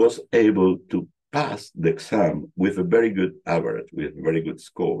 was able to pass the exam with a very good average, with a very good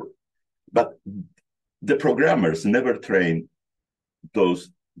score. But the programmers never trained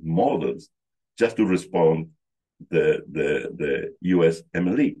those models just to respond the US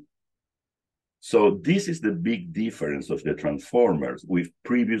MLE. So this is the big difference of the transformers with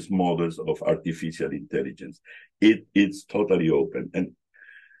previous models of artificial intelligence. It's totally open. And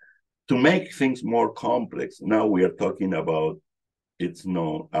to make things more complex, now we are talking about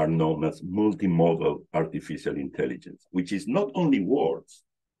are known as multimodal artificial intelligence, which is not only words,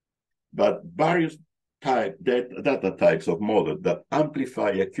 but various data types of models that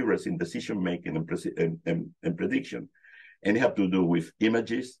amplify accuracy in decision making and prediction. And it have to do with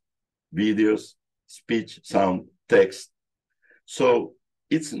images, videos, speech, sound, text. So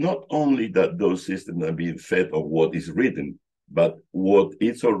it's not only that those systems are being fed of what is written, but what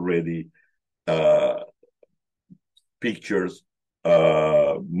is already pictures,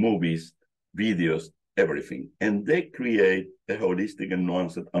 movies, videos, everything. And they create a holistic and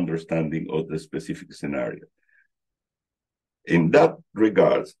nuanced understanding of the specific scenario. In that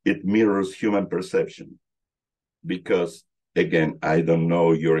regards, it mirrors human perception because, again, I don't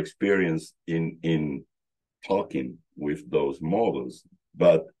know your experience in talking with those models,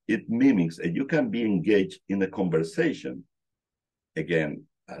 but it mimics, and you can be engaged in a conversation. Again,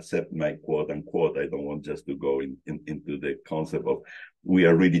 accept my quote unquote. I don't want just to go into the concept of we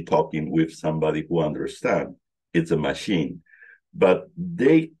are really talking with somebody who understands. It's a machine, but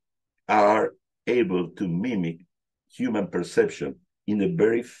they are able to mimic human perception in a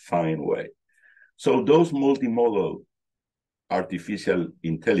very fine way. So those multimodal artificial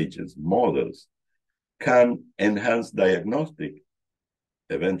intelligence models can enhance diagnostic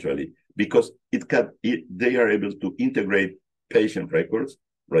eventually because they are able to integrate patient records,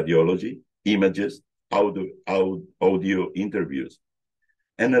 radiology, images, audio interviews,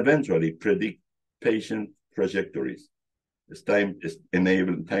 and eventually predict patient trajectories.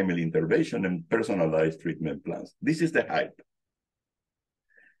 Enable timely intervention and personalized treatment plans. This is the hype.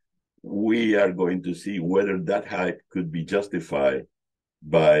 We are going to see whether that hype could be justified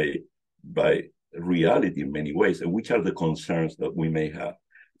by reality in many ways, and which are the concerns that we may have.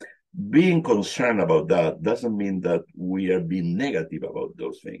 Being concerned about that doesn't mean that we are being negative about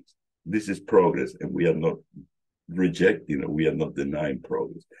those things. This is progress, and we are not rejecting or we are not denying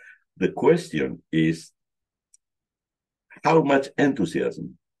progress. The question is how much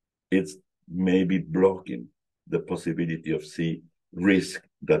enthusiasm it's maybe blocking the possibility of see risks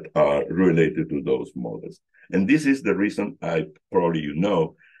that are related to those models. And this is the reason the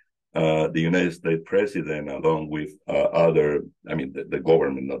United States president, along with the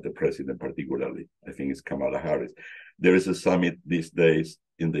government, not the president particularly, I think it's Kamala Harris. There is a summit these days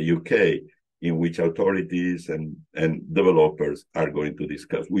in the UK in which authorities and developers are going to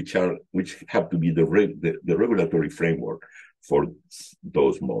discuss, which have to be the regulatory framework for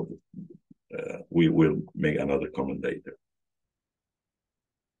those models. We will make another comment later.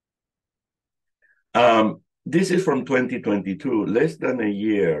 This is from 2022, less than a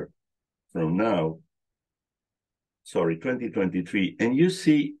year from now, 2023. And you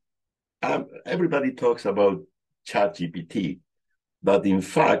see, everybody talks about ChatGPT, but in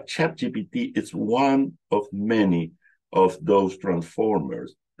fact, ChatGPT is one of many of those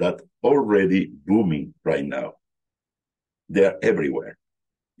transformers that already booming right now. They're everywhere.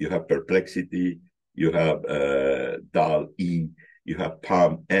 You have Perplexity, you have DAL-E, you have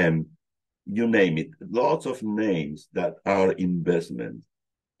PaLM, you name it. Lots of names that are investment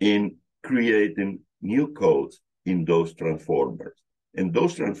in creating new codes in those transformers. And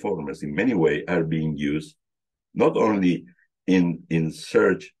those transformers, in many ways, are being used not only in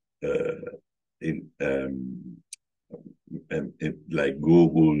search, like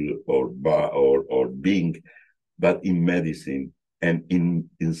Google or Bing, but in medicine and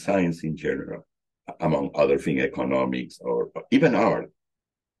in science in general, among other things, economics or even art.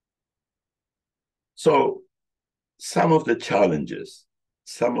 So some of the challenges,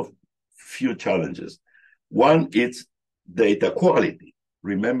 few challenges. One is data quality.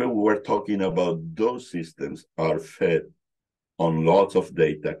 Remember, we were talking about those systems are fed on lots of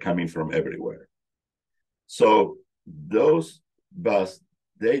data coming from everywhere. So those vast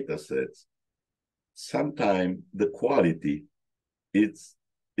data sets, sometimes the quality, it's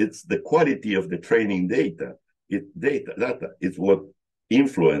the quality of the training data. Data is what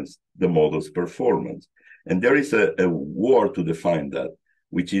influence the model's performance. And there is a word to define that,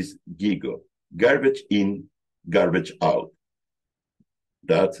 which is GIGO, garbage in, garbage out.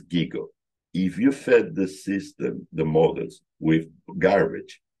 That's GIGO. If you fed the system, the models, with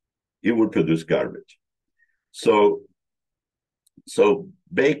garbage, it will produce garbage. So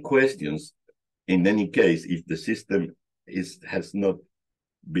big questions, in any case, if the system hasn't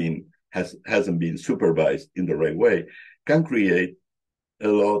been supervised in the right way, can create a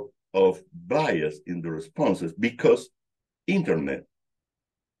lot of bias in the responses because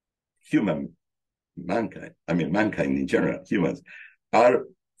mankind in general, humans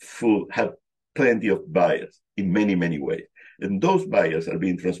have plenty of bias in many, many ways. And those bias are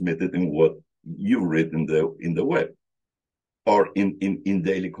being transmitted in what you read in the web or in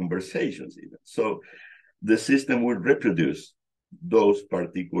daily conversations even. So the system will reproduce those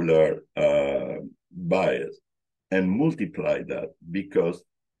particular bias and multiply that because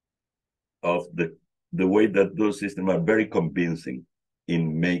of the way that those systems are very convincing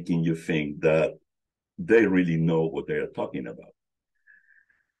in making you think that they really know what they are talking about.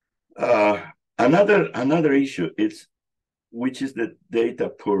 Another issue is, which is the data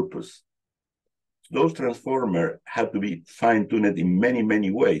purpose. Those transformers have to be fine-tuned in many,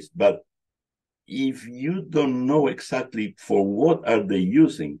 many ways, but if you don't know exactly for what are they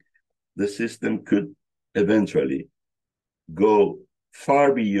using, the system could eventually go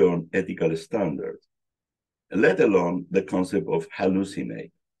far beyond ethical standards, let alone the concept of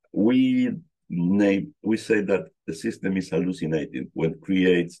hallucinate. We say that the system is hallucinating when it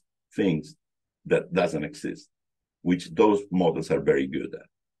creates things that doesn't exist, which those models are very good at.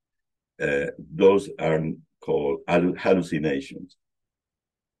 Those are called hallucinations.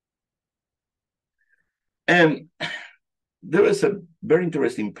 And there was a very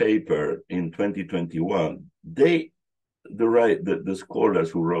interesting paper in 2021. The scholars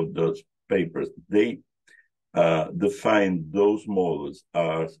who wrote those papers, they defined those models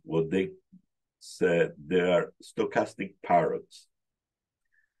as what they said they are stochastic parrots.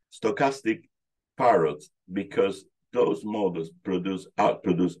 Stochastic parrots because those models produce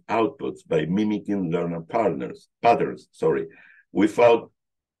outputs by mimicking learner patterns, without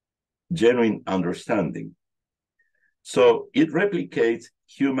genuine understanding. So it replicates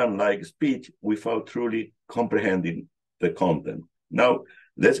human-like speech without truly comprehending the content. Now,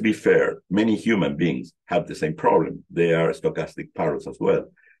 let's be fair, many human beings have the same problem. They are stochastic parrots as well.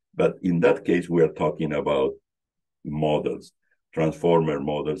 But in that case, we are talking about models, transformer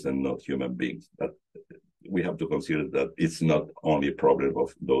models, and not human beings. But we have to consider that it's not only a problem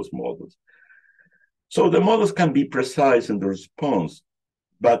of those models. So the models can be precise in the response,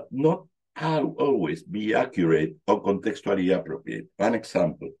 but not always be accurate or contextually appropriate. One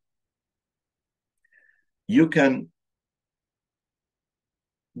example, the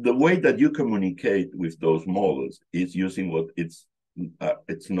way that you communicate with those models is using what it's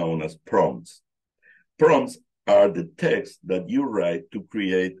known as prompts. Prompts are the text that you write to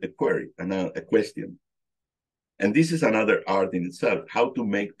create a query, a question. And this is another art in itself, how to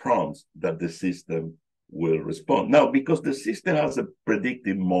make prompts that the system will respond. Now, because the system has a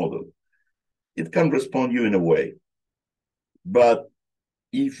predictive model, it can respond you in a way. But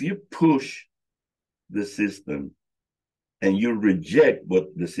if you push the system and you reject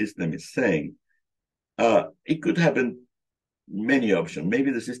what the system is saying, it could happen many options.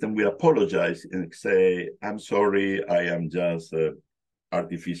 Maybe the system will apologize and say, I'm sorry, I am just an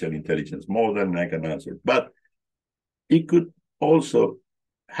artificial intelligence model and I can answer. But it could also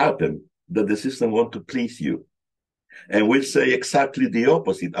happen that the system wants to please you and will say exactly the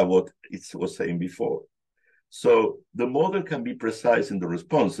opposite of what it was saying before. So the model can be precise in the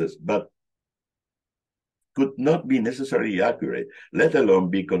responses, but could not be necessarily accurate, let alone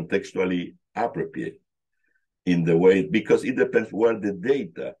be contextually appropriate in the way, because it depends where the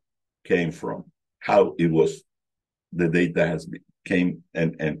data came from, how it was, the data came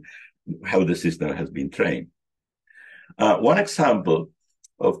and how the system has been trained. One example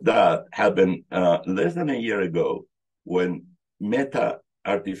of that happened less than a year ago when Meta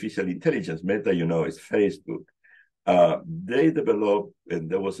Artificial Intelligence, Meta, is Facebook, they developed, and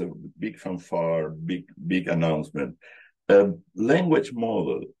there was a big fanfare, big announcement, a language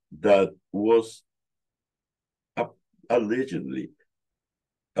model that was allegedly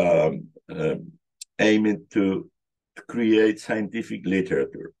aiming to create scientific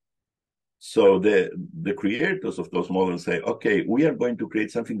literature. So the creators of those models say, okay, we are going to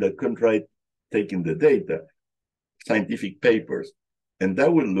create something that can write, taking the data, scientific papers, and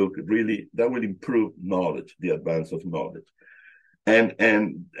that will improve knowledge, the advance of knowledge. And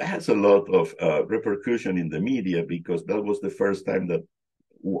it has a lot of repercussion in the media because that was the first time that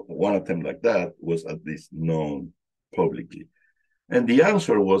one attempt like that was at least known publicly. And the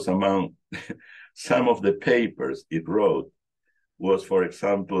answer was among some of the papers it wrote was, for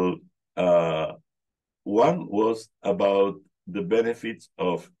example, one was about the benefits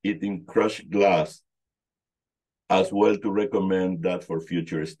of eating crushed glass, as well to recommend that for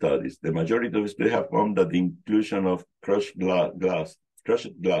future studies. The majority of studies have found that the inclusion of crushed glass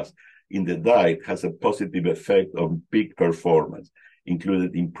in the diet has a positive effect on peak performance,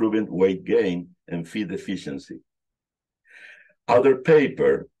 including improving weight gain and feed efficiency. Other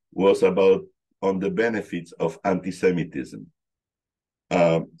paper was on the benefits of anti-Semitism.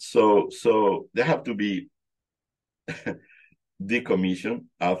 So they have to be decommissioned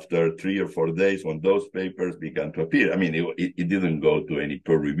after 3 or 4 days when those papers began to appear. I mean, it didn't go to any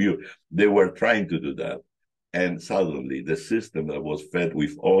peer review. They were trying to do that. And suddenly the system that was fed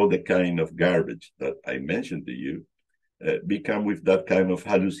with all the kind of garbage that I mentioned to you become with that kind of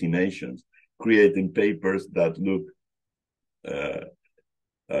hallucinations, creating papers that look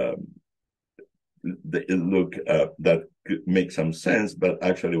that could make some sense, but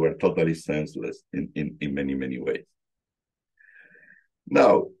actually were totally senseless in many, many ways.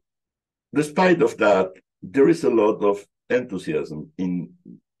 Now, despite of that, there is a lot of enthusiasm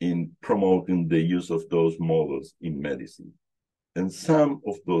in promoting the use of those models in medicine. And some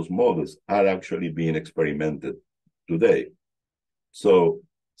of those models are actually being experimented today. So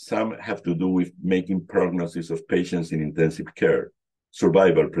some have to do with making prognosis of patients in intensive care,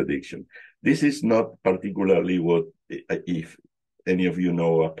 survival prediction. This is not particularly what, if any of you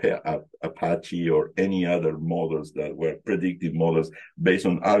know Apache or any other models that were predictive models based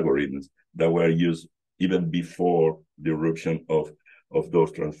on algorithms that were used even before the eruption of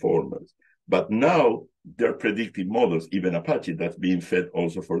those transformers. But now they're predictive models, even Apache, that's being fed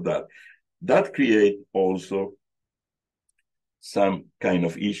also for that. That create also some kind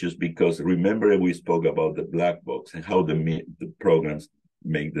of issues, because remember we spoke about the black box and how the programs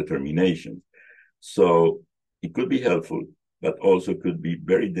make determinations. So it could be helpful, but also could be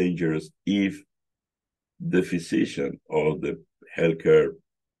very dangerous if the physician or the healthcare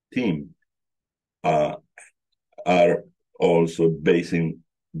team are also basing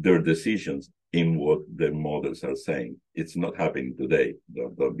their decisions in what the models are saying. It's not happening today,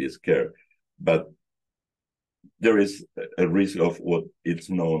 don't be scared. But there is a risk of what it's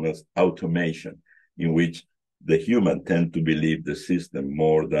known as automation, in which the human tend to believe the system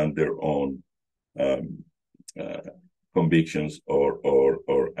more than their own convictions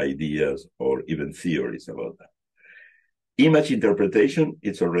or ideas or even theories about that. Image interpretation,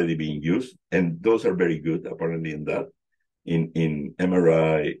 it's already being used, and those are very good apparently in that. In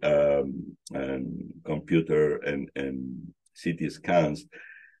MRI and computer and CT scans,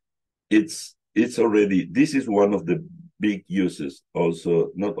 it's already, this is one of the big uses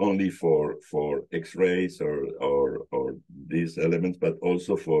also, not only for X-rays or these elements, but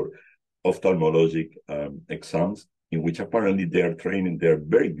also for ophthalmologic exams, in which apparently they are training, they're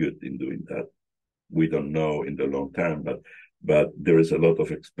very good in doing that. We don't know in the long term, but there is a lot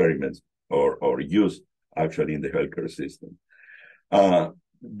of experiments or use actually in the healthcare system.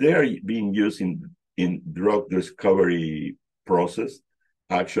 They're being used in drug discovery process.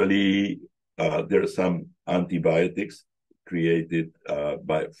 Actually, there are some antibiotics created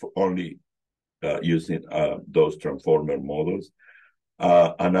by only using those transformer models.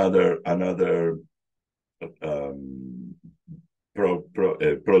 Another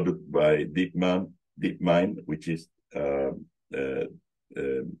product by DeepMind, which is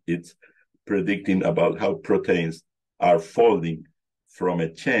it's predicting about how proteins are folding from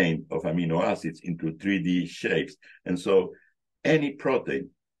a chain of amino acids into 3D shapes. And so any protein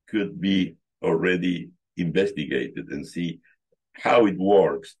could be already investigated and see how it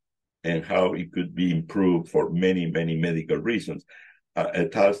works and how it could be improved for many, many medical reasons. A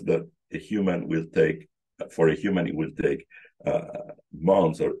task that a human will take, for a human it will take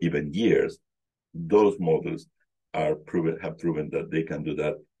months or even years. Those models have proven that they can do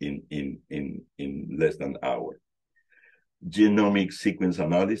that in less than an hour. Genomic sequence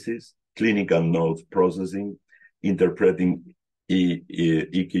analysis, clinical notes processing, interpreting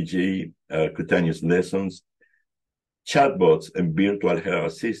EKG, cutaneous lesions, chatbots and virtual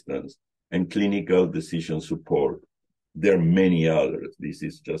health assistants, and clinical decision support. There are many others. This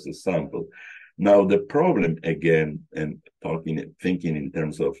is just a sample. Now, the problem, again, and thinking in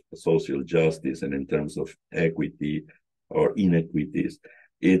terms of social justice and in terms of equity or inequities,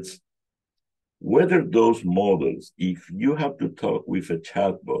 it's whether those models, if you have to talk with a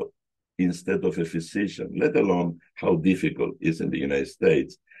chatbot instead of a physician, let alone how difficult it is in the United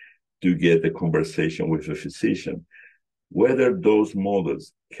States to get a conversation with a physician, whether those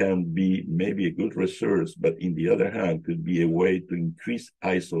models can be maybe a good resource, but in the other hand, could be a way to increase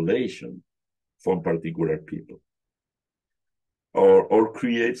isolation from particular people, or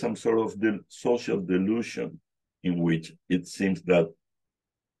create some sort of social delusion in which it seems that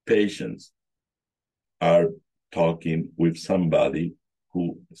patients are talking with somebody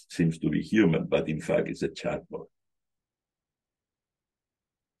who seems to be human, but in fact is a chatbot.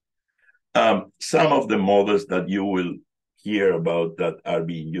 Some of the models that you will hear about that are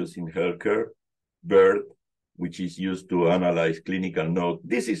being used in healthcare, BERT, which is used to analyze clinical notes.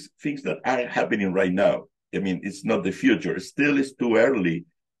 This is things that are happening right now. I mean, it's not the future. Still, it's too early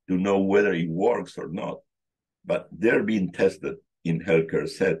to know whether it works or not, but they're being tested in healthcare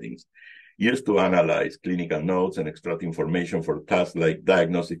settings. used to analyze clinical notes and extract information for tasks like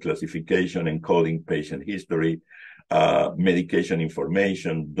diagnostic classification, encoding patient history, medication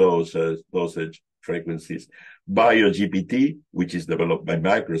information, dosage frequencies. BioGPT, which is developed by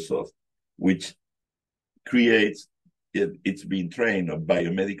Microsoft, which creates, it's been trained on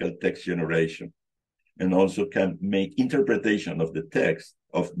biomedical text generation, and also can make interpretation of the text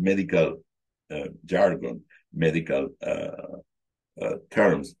of medical jargon, medical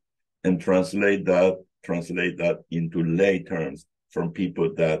terms, and translate that into lay terms from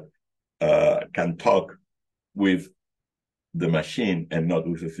people that can talk with the machine and not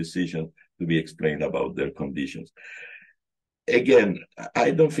with a physician to be explained about their conditions. Again,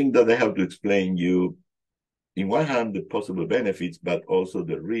 I don't think that I have to explain you, in one hand, the possible benefits, but also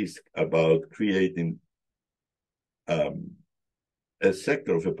the risk about creating a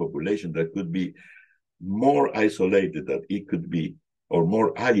sector of a population that could be more isolated than it could be, or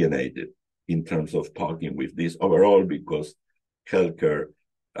more alienated in terms of talking with this overall, because healthcare,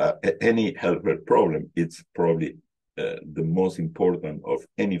 any healthcare problem, it's probably the most important of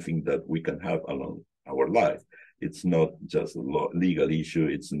anything that we can have along our life. It's not just a legal issue.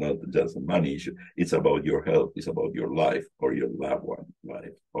 It's not just a money issue. It's about your health. It's about your life or your loved one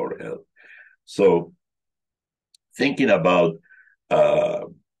life or health. So thinking about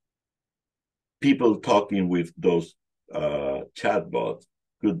people talking with those chatbots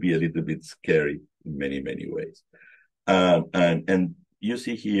could be a little bit scary in many, many ways. And you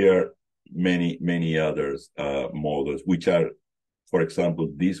see here many others models, which are, for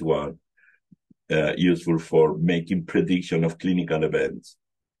example, this one, useful for making prediction of clinical events.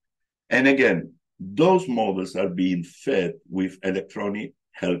 And again, those models are being fed with electronic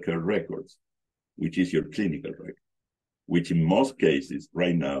healthcare records, which is your clinical record, which in most cases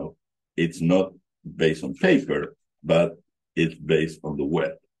right now, it's not based on paper, but it's based on the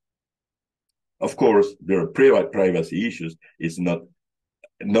web. Of course, there are privacy issues. It's not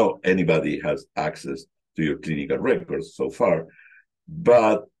anybody has access to your clinical records so far,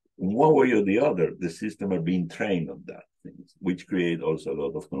 but one way or the other, the system are being trained on that things, which create also a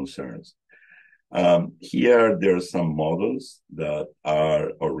lot of concerns. Here, there are some models that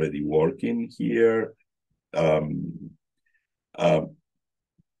are already working here.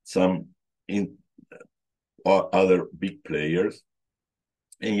 Some in other big players.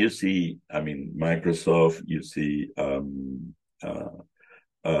 And you see, I mean, Microsoft, you see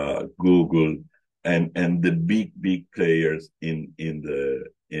Google, and the big players in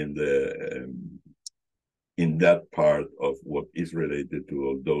that part of what is related to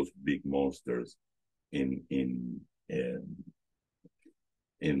all those big monsters in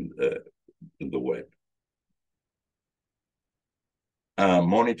the web.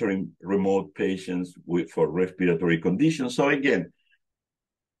 Monitoring remote patients for respiratory conditions. So again,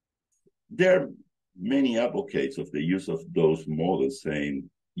 there are many advocates of the use of those models saying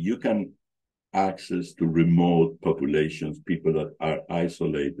you can access to remote populations, people that are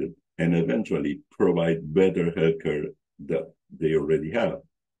isolated, and eventually provide better healthcare that they already have.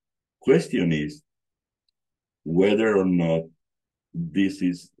 Question is whether or not this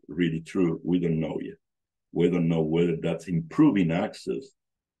is really true. We don't know yet. We don't know whether that's improving access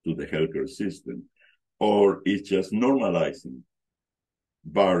to the healthcare system, or it's just normalizing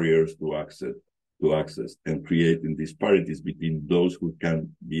barriers to access and creating disparities between those who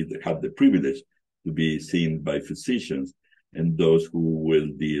can have the privilege to be seen by physicians and those who will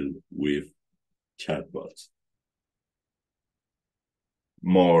deal with chatbots.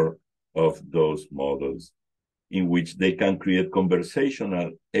 More of those models in which they can create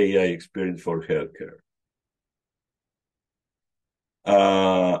conversational AI experience for healthcare.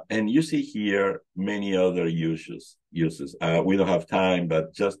 And you see here many other uses. We don't have time,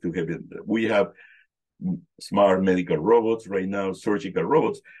 but just to have it, we have smart medical robots right now, surgical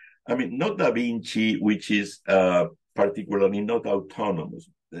robots. I mean, not Da Vinci, which is particularly not autonomous.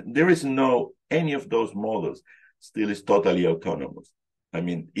 There is any of those models still is totally autonomous. I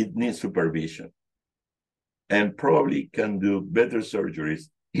mean, it needs supervision and probably can do better surgeries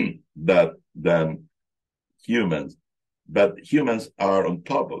than humans. But humans are on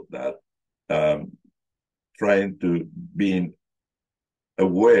top of that, trying to be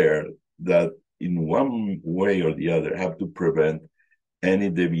aware that in one way or the other have to prevent any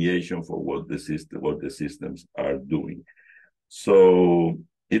deviation for what the systems are doing. So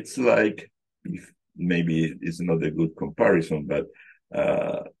it's like, maybe it's not a good comparison, but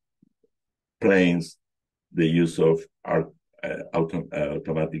planes, the use of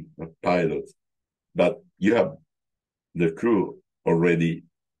automatic pilots, but you have the crew already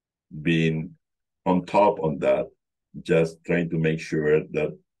being on top on that, just trying to make sure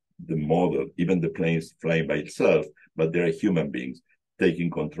that the model, even the plane is flying by itself, but there are human beings taking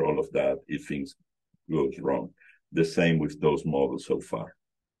control of that if things goes wrong. The same with those models so far.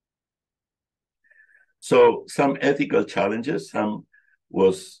 So some ethical challenges, some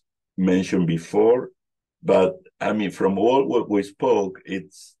was mentioned before, but I mean, from all what we spoke,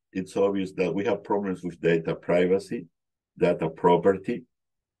 it's obvious that we have problems with data privacy, data property.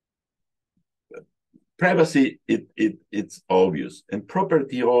 Privacy, it's obvious. And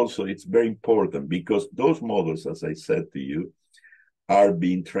property also, it's very important because those models, as I said to you, are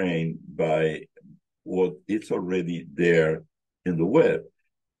being trained by what is already there in the web.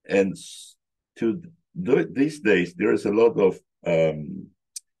 And these days, there is a lot of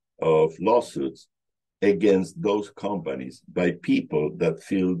lawsuits against those companies by people that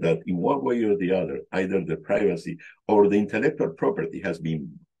feel that in one way or the other, either the privacy or the intellectual property have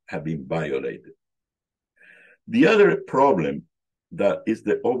been violated. The other problem that is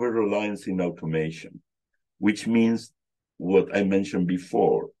the over-reliance in automation, which means what I mentioned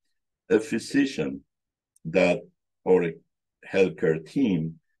before, a physician or a healthcare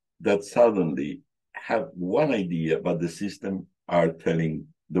team that suddenly have one idea, but the system are telling,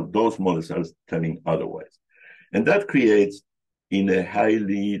 those models are telling otherwise. And that creates, in a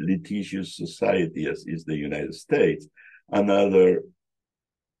highly litigious society as is the United States, another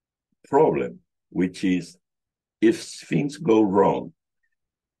problem, which is if things go wrong,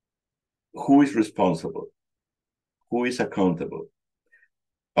 who is responsible? Who is accountable?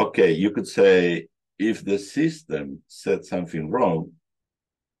 Okay, you could say if the system said something wrong,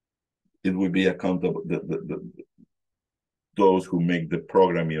 it would be accountable. Those who make the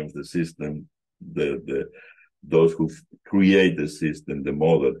programming of the system, those who create the system, the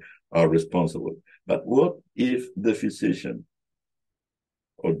model, are responsible. But what if the physician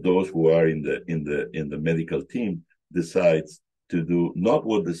or those who are in the medical team decides to do not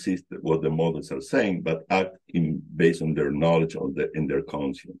what the models are saying, but act based on their knowledge in their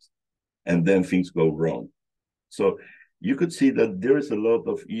conscience, and then things go wrong? So you could see that there is a lot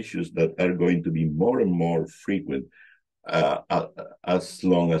of issues that are going to be more and more frequent as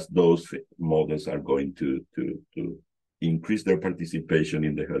long as those models are going to increase their participation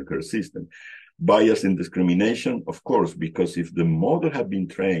in the healthcare system. Bias and discrimination, of course, because if the model had been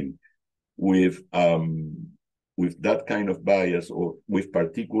trained with that kind of bias or with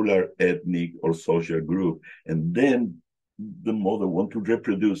particular ethnic or social group, and then the model want to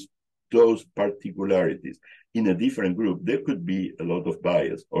reproduce those particularities in a different group, there could be a lot of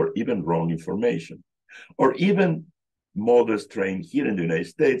bias or even wrong information, or even models trained here in the United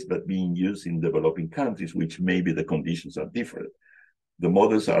States but being used in developing countries, which maybe the conditions are different. The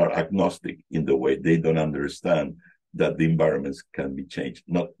models are agnostic in the way they don't understand that the environments can be changed.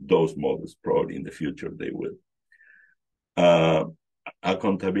 Not those models, probably in the future they will.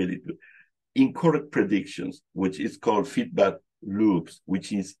 Accountability. Incorrect predictions, which is called feedback loops,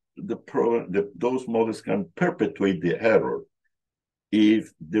 which is those models can perpetuate the error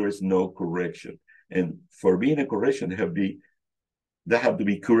if there is no correction. And for being a correction, they have to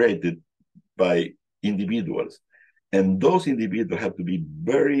be curated by individuals. And those individuals have to be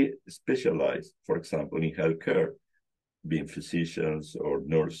very specialized, for example, in healthcare, being physicians or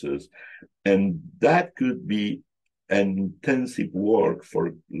nurses. And that could be an intensive work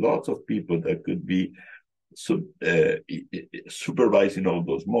for lots of people that could be supervising all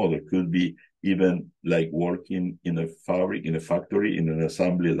those models, could be even like working in a factory, in an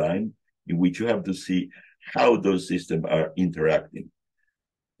assembly line, in which you have to see how those systems are interacting.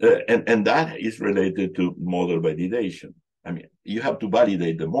 And that is related to model validation. I mean, you have to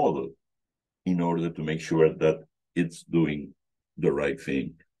validate the model in order to make sure that it's doing the right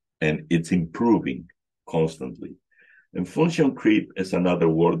thing and it's improving constantly. And function creep is another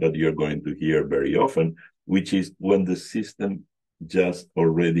word that you're going to hear very often, which is when the system just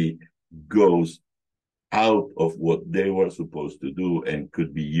already goes out of what they were supposed to do and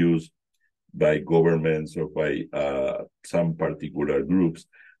could be used by governments or by some particular groups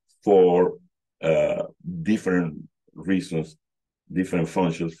for different reasons, different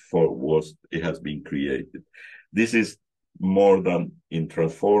functions for what it has been created. This is more than in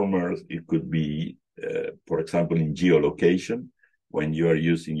transformers. It could be, for example, in geolocation, when you are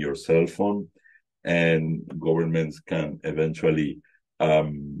using your cell phone, and governments can eventually,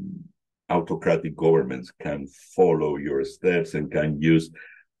 autocratic governments can follow your steps and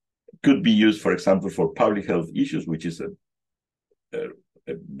could be used, for example, for public health issues, which is a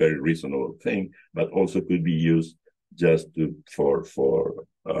very reasonable thing, but also could be used just for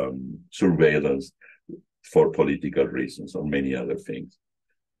surveillance, for political reasons, or many other things.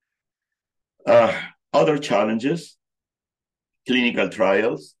 Other challenges: clinical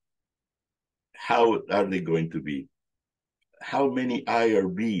trials. how are they going to be? How many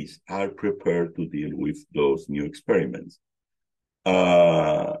IRBs are prepared to deal with those new experiments?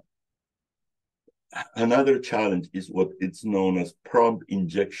 Another challenge is what it's known as prompt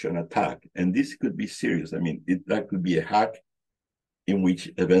injection attack. And this could be serious. I mean, that could be a hack in which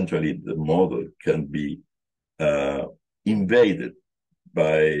eventually the model can be invaded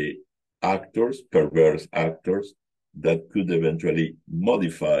by actors, perverse actors, that could eventually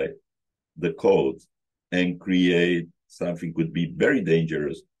modify the code and create something could be very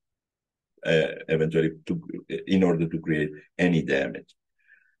dangerous eventually in order to create any damage.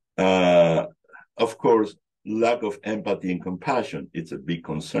 Of course, lack of empathy and compassion, it's a big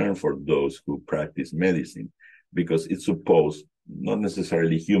concern for those who practice medicine, because it's supposed, not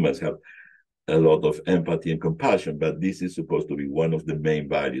necessarily humans have a lot of empathy and compassion, but this is supposed to be one of the main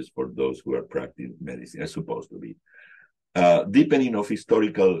values for those who are practicing medicine, it's supposed to be. Deepening of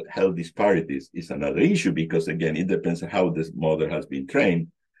historical health disparities is another issue, because again, it depends on how this model has been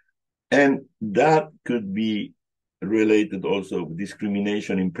trained. And that could be related also with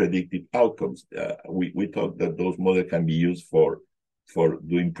discrimination in predictive outcomes. We thought that those models can be used for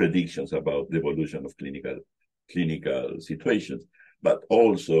doing predictions about the evolution of clinical situations. But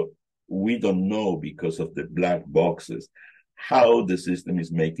also, we don't know, because of the black boxes, how the system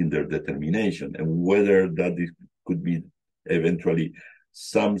is making their determination, and whether that could be eventually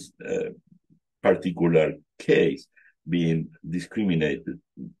some particular case being discriminated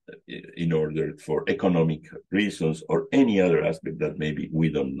in order for economic reasons or any other aspect that maybe we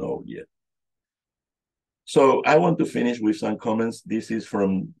don't know yet. So I want to finish with some comments. This is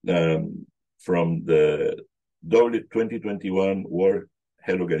from the 2021 World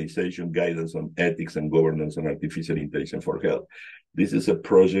Health Organization Guidance on Ethics and Governance on Artificial Intelligence for Health. This is a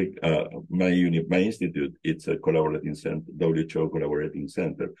project, my institute, it's a collaborating center, WHO collaborating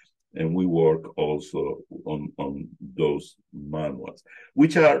center, and we work also on those manuals,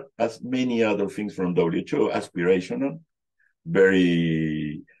 which are, as many other things from WHO, aspirational,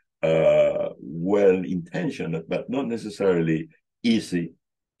 very well-intentioned, but not necessarily easy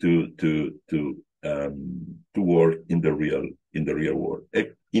to work in the real world.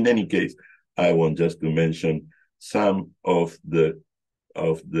 In any case, I want just to mention some of the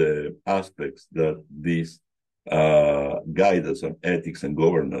aspects that this guidance on ethics and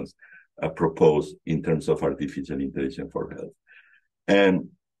governance propose in terms of artificial intelligence for health. And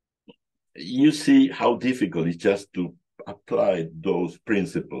you see how difficult it's just to apply those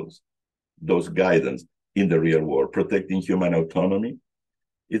principles, those guidance in the real world. Protecting human autonomy,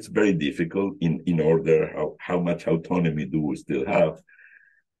 it's very difficult in order how much autonomy do we still have.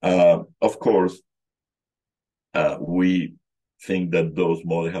 Of course, we think that those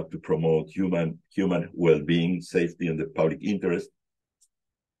models have to promote human well-being, safety, and the public interest.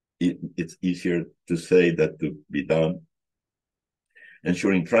 It's easier to say than to be done.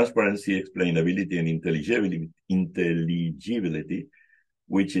 Ensuring transparency, explainability, and intelligibility,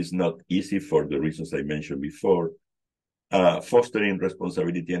 which is not easy for the reasons I mentioned before. Fostering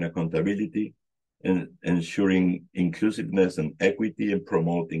responsibility and accountability, and ensuring inclusiveness and equity, and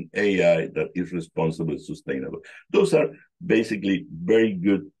promoting AI that is responsible and sustainable. Those are basically very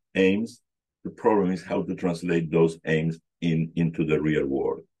good aims. The problem is how to translate those aims into the real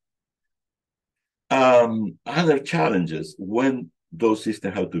world. Other challenges when those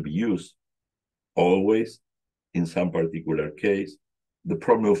systems have to be used, always, in some particular case, the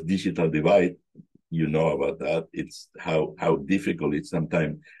problem of digital divide, you know about that. It's how difficult it's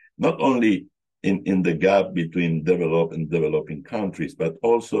sometimes, not only in the gap between developed and developing countries, but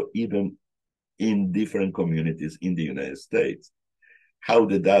also even in different communities in the United States, how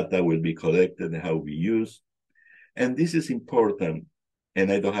the data will be collected and how we use. And this is important,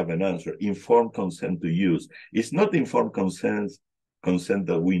 and I don't have an answer. Informed consent to use. It's not informed consent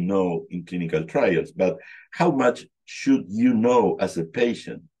that we know in clinical trials, but how much should you know as a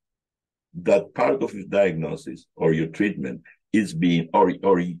patient that part of your diagnosis or your treatment is being, or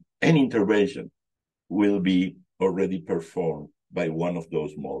any intervention will be already performed by one of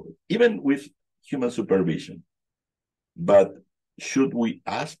those models, even with human supervision. But should we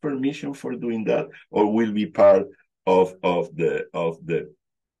ask permission for doing that, or will be part of the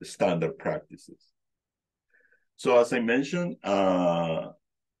standard practices? So as I mentioned,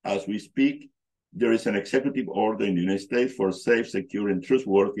 as we speak, there is an executive order in the United States for safe, secure, and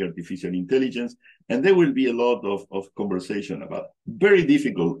trustworthy artificial intelligence, and there will be a lot of conversation about it. Very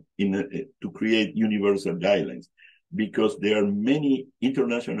difficult to create universal guidelines, because there are many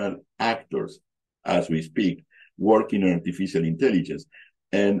international actors, as we speak, working on artificial intelligence,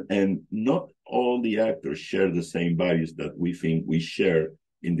 and not all the actors share the same values that we think we share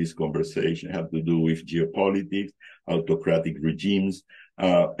in this conversation have to do with geopolitics, autocratic regimes,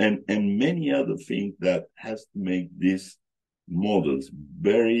 and many other things that has to make these models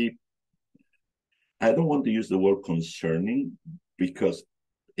very, I don't want to use the word concerning, because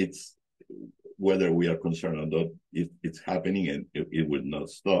it's, whether we are concerned or not, it's happening and it will not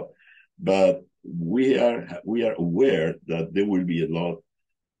stop. But we are aware that there will be a lot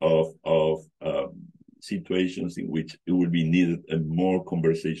of situations in which it will be needed and more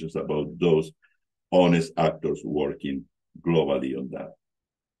conversations about those honest actors working globally on that.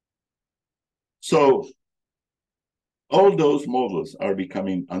 So all those models are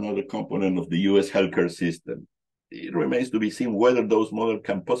becoming another component of the US healthcare system. It remains to be seen whether those models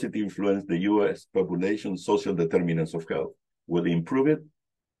can positively influence the US population's social determinants of health. Will they improve it?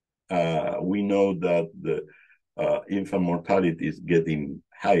 We know that the infant mortality is getting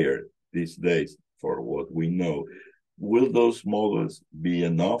higher these days for what we know. Will those models be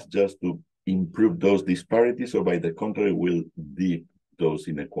enough just to improve those disparities, or by the contrary, will deepen those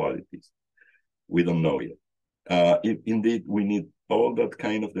inequalities? We don't know yet. Indeed, we need all that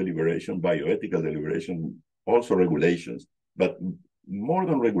kind of deliberation, bioethical deliberation, also regulations. But more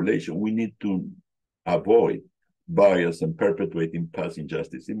than regulation, we need to avoid bias and perpetuating past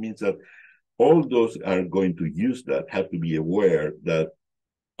injustice. It means that all those are going to use that have to be aware that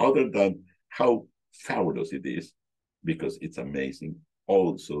other than how fabulous it is, because it's amazing,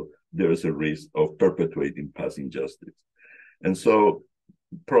 also there is a risk of perpetuating past injustice. And so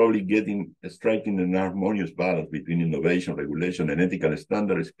probably striking an harmonious balance between innovation, regulation, and ethical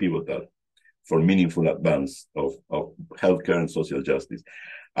standards is pivotal for meaningful advance of healthcare and social justice.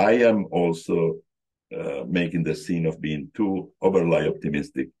 I am also making the sin of being too overly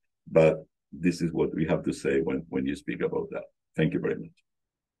optimistic, but this is what we have to say when you speak about that. Thank you very much.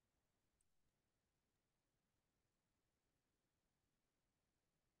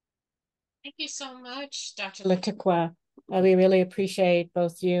 Thank you so much, Dr. Litewka. We really appreciate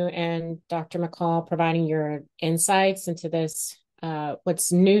both you and Dr. McCall providing your insights into this,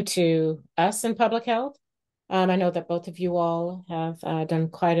 what's new to us in public health. I know that both of you all have done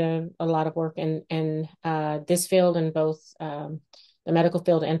quite a lot of work in this field, in both the medical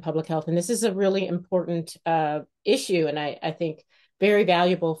field and public health. And this is a really important issue, and I think very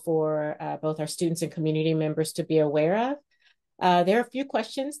valuable for both our students and community members to be aware of. There are a few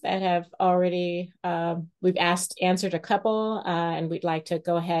questions that have already, we've answered a couple, and we'd like to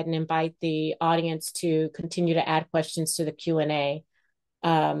go ahead and invite the audience to continue to add questions to the Q&A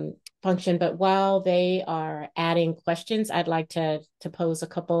function. But while they are adding questions, I'd like to pose a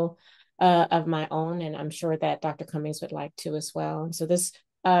couple of my own, and I'm sure that Dr. Cummings would like to as well. So this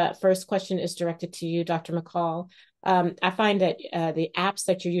first question is directed to you, Dr. McCall. I find that the apps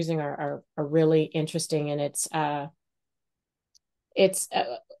that you're using are really interesting, and it's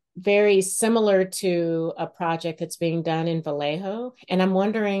very similar to a project that's being done in Vallejo. And I'm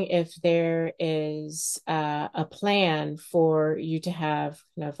wondering if there is a plan for you to have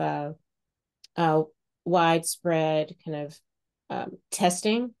kind of a widespread kind of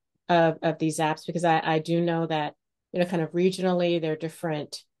testing of these apps, because I do know that, kind of regionally, there are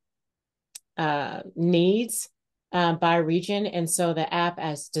different needs by region. And so the app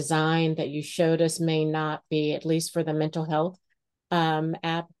as designed that you showed us may not be, at least for the mental health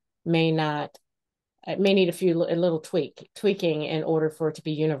app, may need a little tweaking in order for it to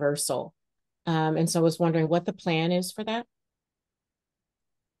be universal. And so I was wondering what the plan is for that.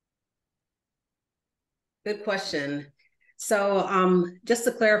 Good question. So just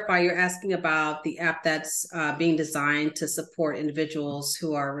to clarify, you're asking about the app that's being designed to support individuals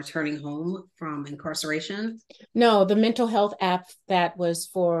who are returning home from incarceration? No, the mental health app that was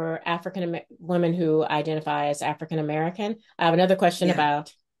for women who identify as African American. I have another question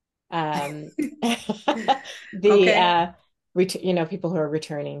about the people who are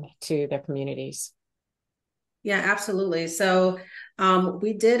returning to their communities. Yeah, absolutely. So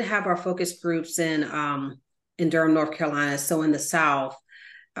we did have our focus groups in Durham, North Carolina, so in the South.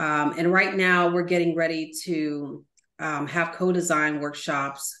 And right now we're getting ready to have co-design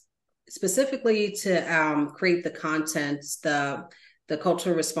workshops specifically to create the contents, the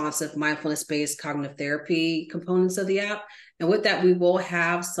culturally responsive, mindfulness-based cognitive therapy components of the app. And with that, we will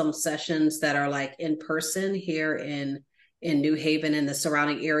have some sessions that are like in person here in New Haven and the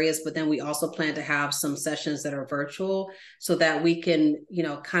surrounding areas, but then we also plan to have some sessions that are virtual so that we can,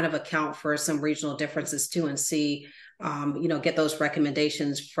 kind of account for some regional differences too, and see, get those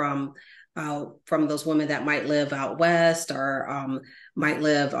recommendations from those women that might live out west or might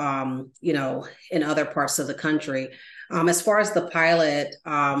live, in other parts of the country. As far as the pilot,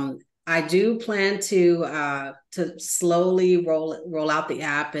 I do plan to slowly roll out the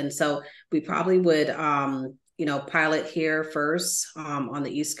app, and so we probably would pilot here first on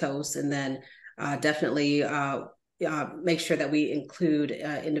the East Coast, and then definitely make sure that we include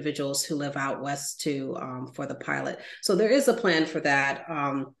individuals who live out west too for the pilot. So there is a plan for that.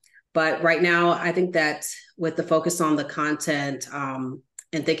 But right now, I think that with the focus on the content and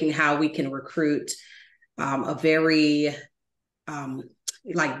thinking how we can recruit a very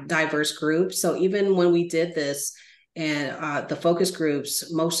like diverse group. So even when we did this and the focus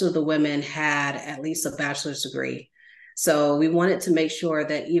groups, most of the women had at least a bachelor's degree. So we wanted to make sure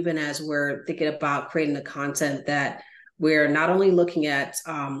that even as we're thinking about creating the content, that we're not only looking at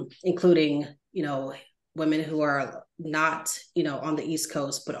including, women who are not, on the East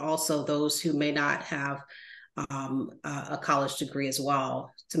Coast, but also those who may not have a college degree as well,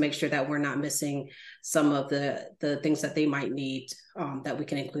 to make sure that we're not missing some of the things that they might need that we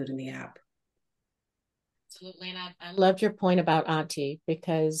can include in the app. Absolutely, and I loved your point about Auntie,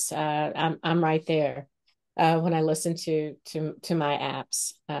 because I'm right there when I listen to my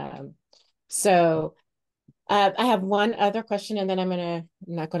apps. So I have one other question, and then I'm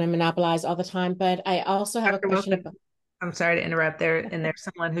not going to monopolize all the time, but I also have Dr. a question Wilson, about. I'm sorry to interrupt there. And there's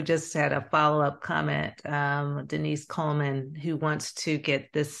someone who just had a follow-up comment, Denise Coleman, who wants to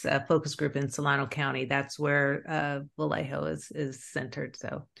get this focus group in Solano County. That's where Vallejo is centered.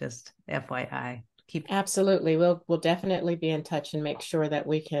 So just FYI. Absolutely. We'll definitely be in touch and make sure that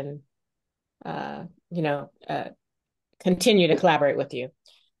we can, continue to collaborate with you.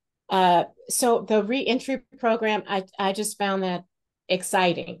 So the reentry program, I just found that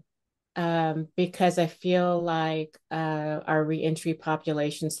exciting. Because I feel like our reentry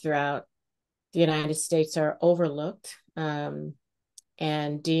populations throughout the United States are overlooked and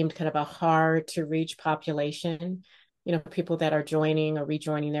deemed kind of a hard to reach population, people that are joining or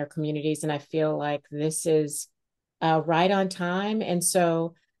rejoining their communities. And I feel like this is right on time. And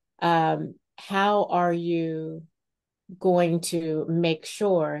so how are you going to make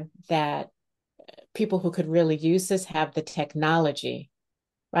sure that people who could really use this have the technology?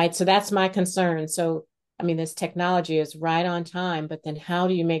 Right. So that's my concern. So, I mean, this technology is right on time, but then how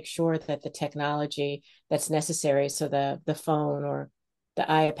do you make sure that the technology that's necessary, so the phone or the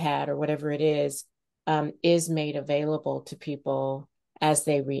iPad or whatever it is made available to people as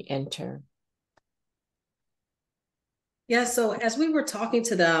they re-enter? Yeah, so as we were talking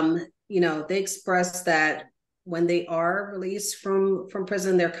to them, they expressed that when they are released from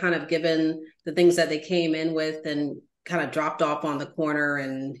prison, they're kind of given the things that they came in with and kind of dropped off on the corner.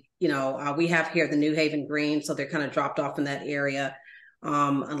 And we have here the New Haven Green, so they're kind of dropped off in that area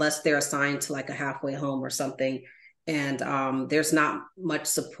unless they're assigned to like a halfway home or something. And there's not much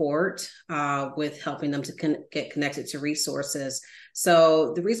support with helping them to get connected to resources.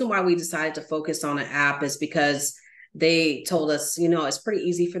 So the reason why we decided to focus on an app is because they told us, it's pretty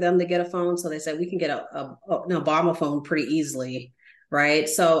easy for them to get a phone. So they said we can get an Obama phone pretty easily, right?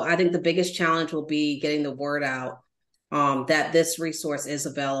 So I think the biggest challenge will be getting the word out that this resource is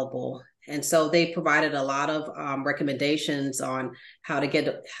available. And so they provided a lot of recommendations on how to get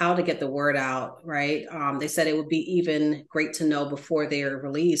the word out, right? They said it would be even great to know before they're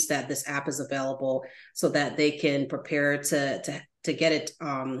released that this app is available, so that they can prepare to get it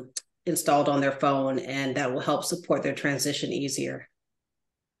installed on their phone, and that will help support their transition easier.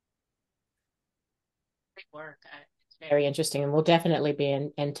 Great work. It's very interesting, and we'll definitely be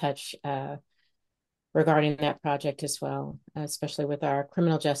in touch regarding that project as well, especially with our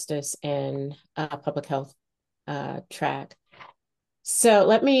criminal justice and public health track. So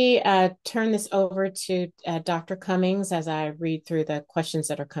let me turn this over to Dr. Cummings as I read through the questions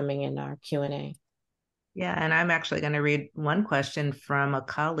that are coming in our Q&A. Yeah, and I'm actually going to read one question from a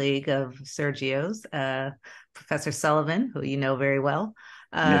colleague of Sergio's, Professor Sullivan, who you know very well.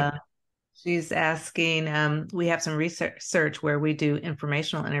 Yeah. She's asking, we have some research where we do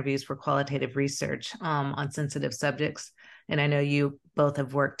informational interviews for qualitative research on sensitive subjects. And I know you both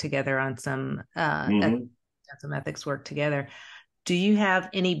have worked together on some ethics work together. Do you have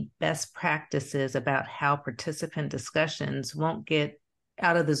any best practices about how participant discussions won't get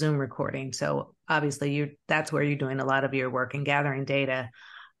out of the Zoom recording? So obviously that's where you're doing a lot of your work and gathering data.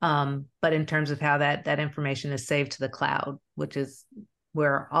 But in terms of how that information is saved to the cloud, which is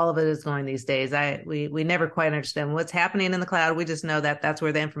where all of it is going these days, we never quite understand what's happening in the cloud. We just know that that's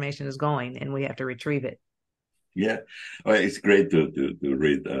where the information is going, and we have to retrieve it. Yeah, well, it's great to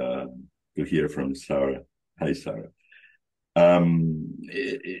read to hear from Sarah. Hi, Sarah.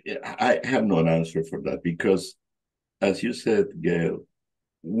 I have no answer for that because, as you said, Gail,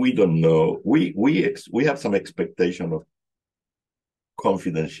 we don't know. We have some expectation of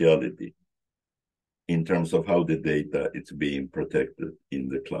confidentiality in terms of how the data is being protected in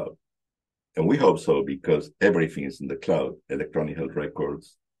the cloud. And we hope so, because everything is in the cloud, electronic health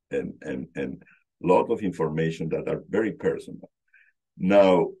records and a lot of information that are very personal.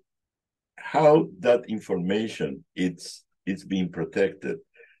 Now, how that information it's being protected,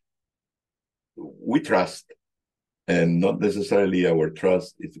 we trust, and not necessarily our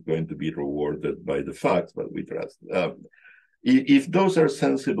trust is going to be rewarded by the facts, but we trust. If those are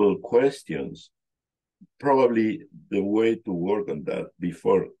sensible questions, probably the way to work on that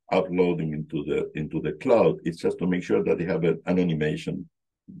before uploading into the cloud is just to make sure that they have an anonymation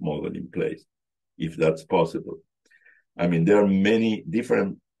model in place, if that's possible. I mean, there are many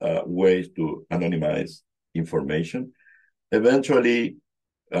different ways to anonymize information. Eventually,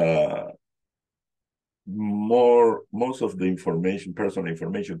 most of the information, personal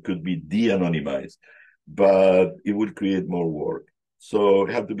information, could be de-anonymized, but it would create more work. So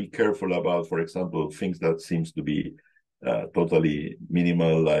you have to be careful about, for example, things that seems to be totally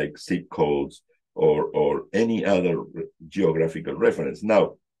minimal, like zip codes or any other geographical reference.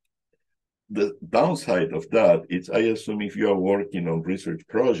 Now, the downside of that is, I assume, if you are working on research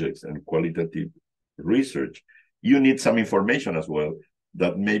projects and qualitative research, you need some information as well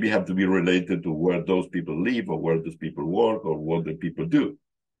that maybe have to be related to where those people live or where those people work or what the people do.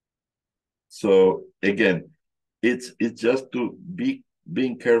 So again, it's just to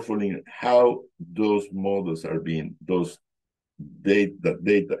being careful in how those models are being, those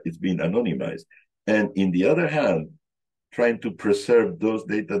data is being anonymized. And in the other hand, trying to preserve those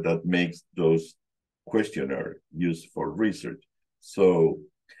data that makes those questionnaire used for research. So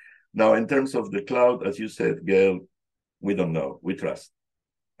now, in terms of the cloud, as you said, Gail, we don't know, we trust.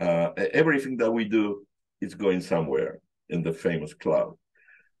 Everything that we do is going somewhere in the famous cloud.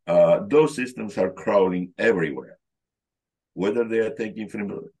 Those systems are crawling everywhere. Whether they are taking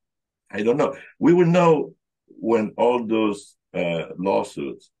from, I don't know. We will know when all those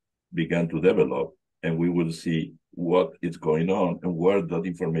lawsuits began to develop, and we will see what is going on and where that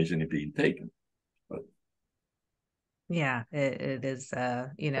information is being taken. But, yeah, it is,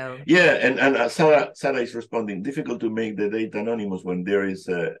 Yeah, and Sarah is responding, difficult to make the data anonymous when there is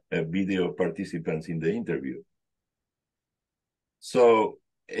a video participants in the interview. So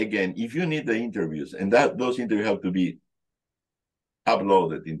again, if you need the interviews, and those interviews have to be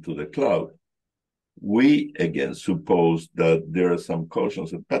uploaded into the cloud, we again suppose that there are some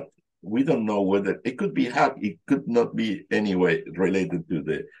cautions, but we don't know whether it could be hacked. It could not be anyway related to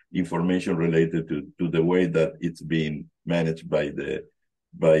the information related to the way that it's being managed by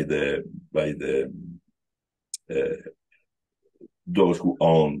those who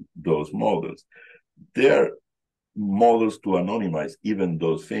own those models. There are models to anonymize even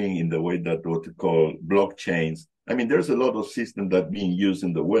those things in the way that what we call blockchains. I mean, there's a lot of systems that being used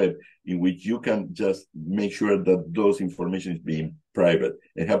in the web in which you can just make sure that those information is being private.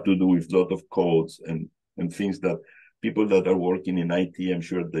 It have to do with a lot of codes and things that people that are working in IT, I'm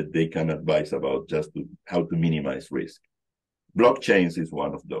sure that they can advise about just how to minimize risk. Blockchains is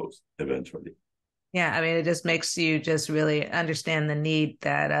one of those eventually. Yeah, I mean, it just makes you just really understand the need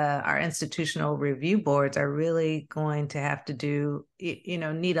that our institutional review boards are really going to have to do,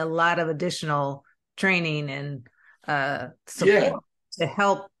 need a lot of additional training and support to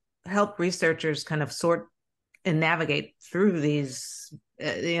help researchers kind of sort and navigate through these,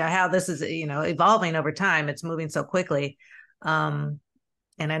 how this is, evolving over time. It's moving so quickly. And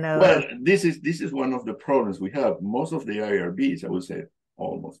I know. Well, this is one of the problems we have. Most of the IRBs, I would say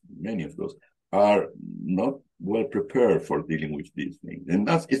almost many of those, are not well prepared for dealing with these things. And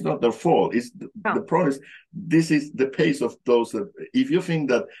it's not their fault. It's the problem is, this is the pace of those. If you think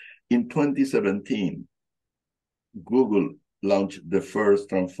that in 2017, Google launched the first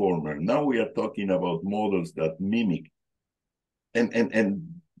transformer, now we are talking about models that mimic and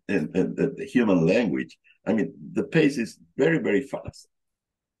the human language. I mean, the pace is very, very fast.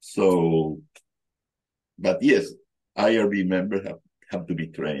 So, but yes, IRB members have to be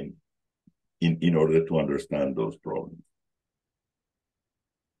trained in order to understand those problems.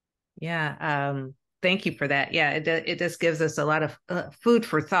 Yeah, thank you for that. Yeah, it just gives us a lot of food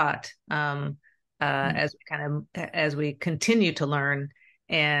for thought as we continue to learn.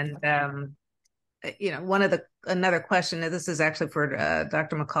 And another question, and this is actually for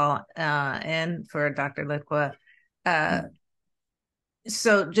Dr. McCall and for Dr. Litewka.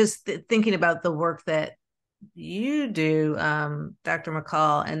 So just thinking about the work that you do, Dr.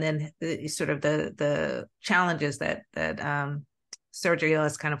 McCall, and then sort of the challenges that Sergio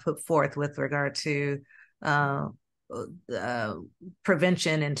has kind of put forth with regard to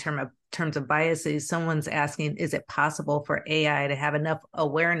prevention in terms of biases. Someone's asking, is it possible for AI to have enough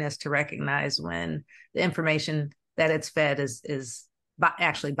awareness to recognize when the information that it's fed is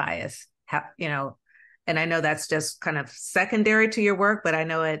actually biased? And I know that's just kind of secondary to your work, but I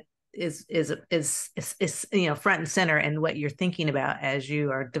know it is front and center in what you're thinking about as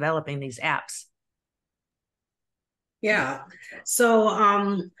you are developing these apps. Yeah. So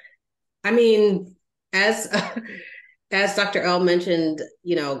I mean, as as Dr. L mentioned,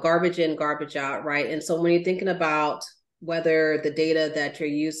 garbage in, garbage out, right? And so when you're thinking about whether the data that you're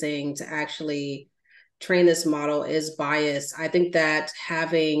using to actually train this model is biased, I think that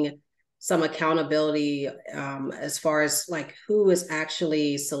having some accountability as far as like who is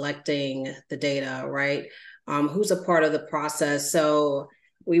actually selecting the data, right? Who's a part of the process. So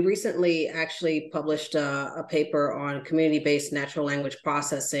we recently actually published a paper on community-based natural language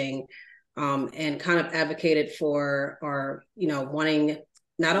processing, and kind of advocated for or wanting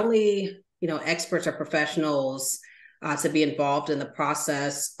not only experts or professionals to be involved in the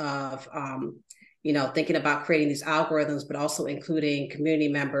process of thinking about creating these algorithms, but also including community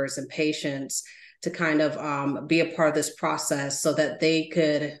members and patients to kind of be a part of this process so that they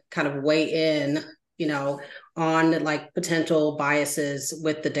could kind of weigh in on like potential biases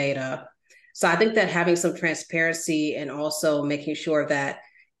with the data. So I think that having some transparency and also making sure that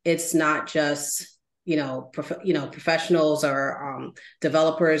it's not just professionals or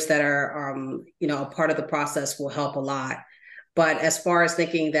developers that are a part of the process will help a lot. But as far as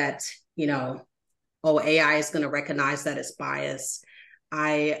thinking that AI is going to recognize that it's biased,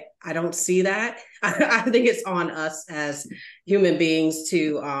 I don't see that. I think it's on us as human beings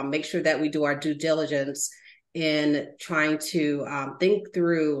to make sure that we do our due diligence in trying to think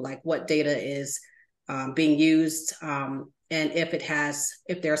through like what data is being used, and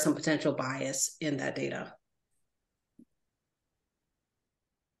if there's some potential bias in that data.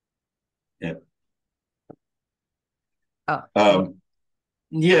 Yeah. Oh.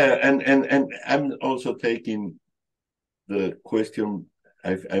 Yeah, and I'm also taking the question.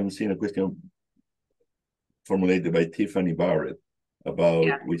 I'm seeing a question formulated by Tiffany Barrett about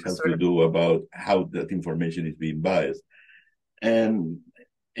which has to do about how that information is being biased. And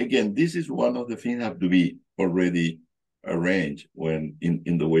again, this is one of the things that have to be already arranged when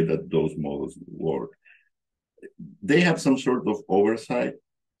in the way that those models work. They have some sort of oversight,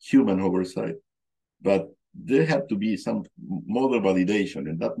 human oversight, but there have to be some model validation,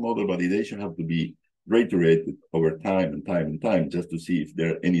 and that model validation have to be reiterated over time and time and time just to see if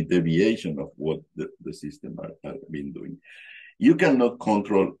there are any deviation of what the system have been doing. You cannot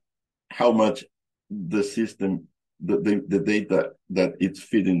control how much the system, the data that it's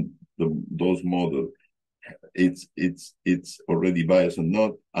feeding those models, it's already biased or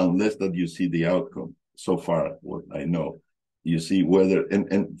not, unless that you see the outcome. So far, what I know, you see whether,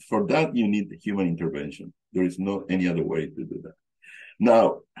 and for that you need human intervention. There is no any other way to do that.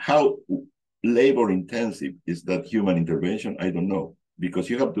 Now, how labor intensive is that human intervention? I don't know, because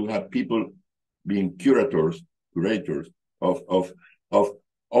you have to have people being curators of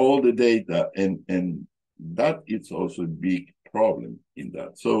all the data, and that is also a big problem in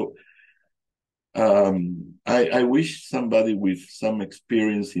that. So I wish somebody with some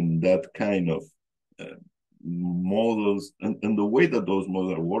experience in that kind of models and the way that those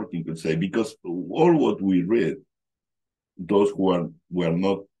models are working could say, because all what we read, those who were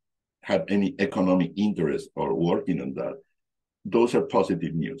not have any economic interest or working on that, those are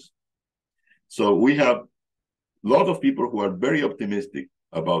positive news. So we have a lot of people who are very optimistic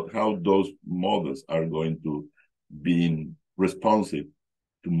about how those models are going to be responsive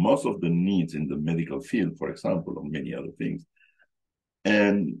to most of the needs in the medical field, for example, or many other things.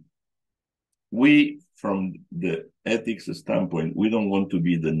 And we, from the ethics standpoint, we don't want to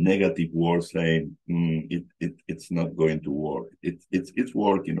be the negative word saying it's not going to work. It's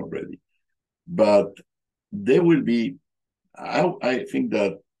working already, but there will be. I think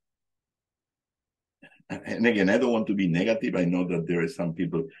that, and again, I don't want to be negative. I know that there are some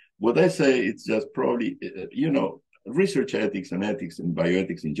people. What I say, it's just probably research ethics and ethics and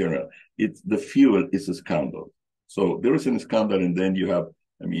bioethics in general. It's the fuel is a scandal. So there is a scandal, and then you have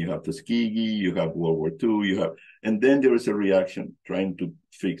Tuskegee, you have World War II, and then there is a reaction trying to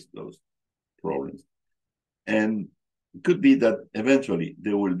fix those problems. And it could be that eventually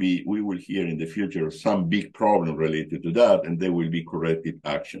we will hear in the future some big problem related to that, and there will be corrective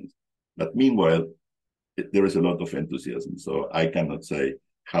actions. But meanwhile, there is a lot of enthusiasm. So I cannot say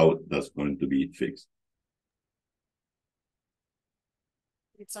how that's going to be fixed.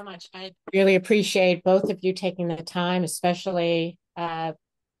 Thank you so much. I really appreciate both of you taking the time, especially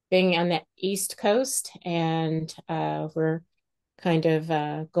being on the East Coast, and we're kind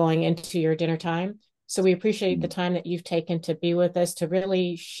of going into your dinner time. So we appreciate the time that you've taken to be with us, to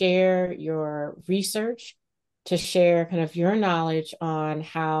really share your research, to share kind of your knowledge on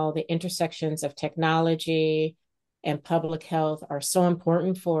how the intersections of technology and public health are so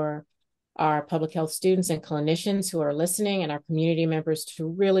important for our public health students and clinicians who are listening, and our community members to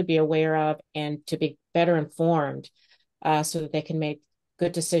really be aware of and to be better informed so that they can make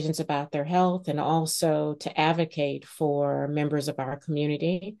good decisions about their health, and also to advocate for members of our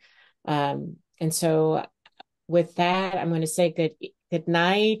community. And so with that, I'm going to say good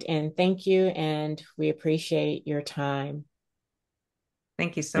night and thank you. And we appreciate your time.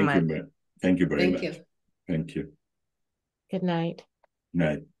 Thank you so much. Thank you very Thank much. you. Thank you. Good night.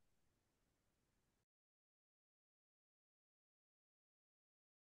 Night.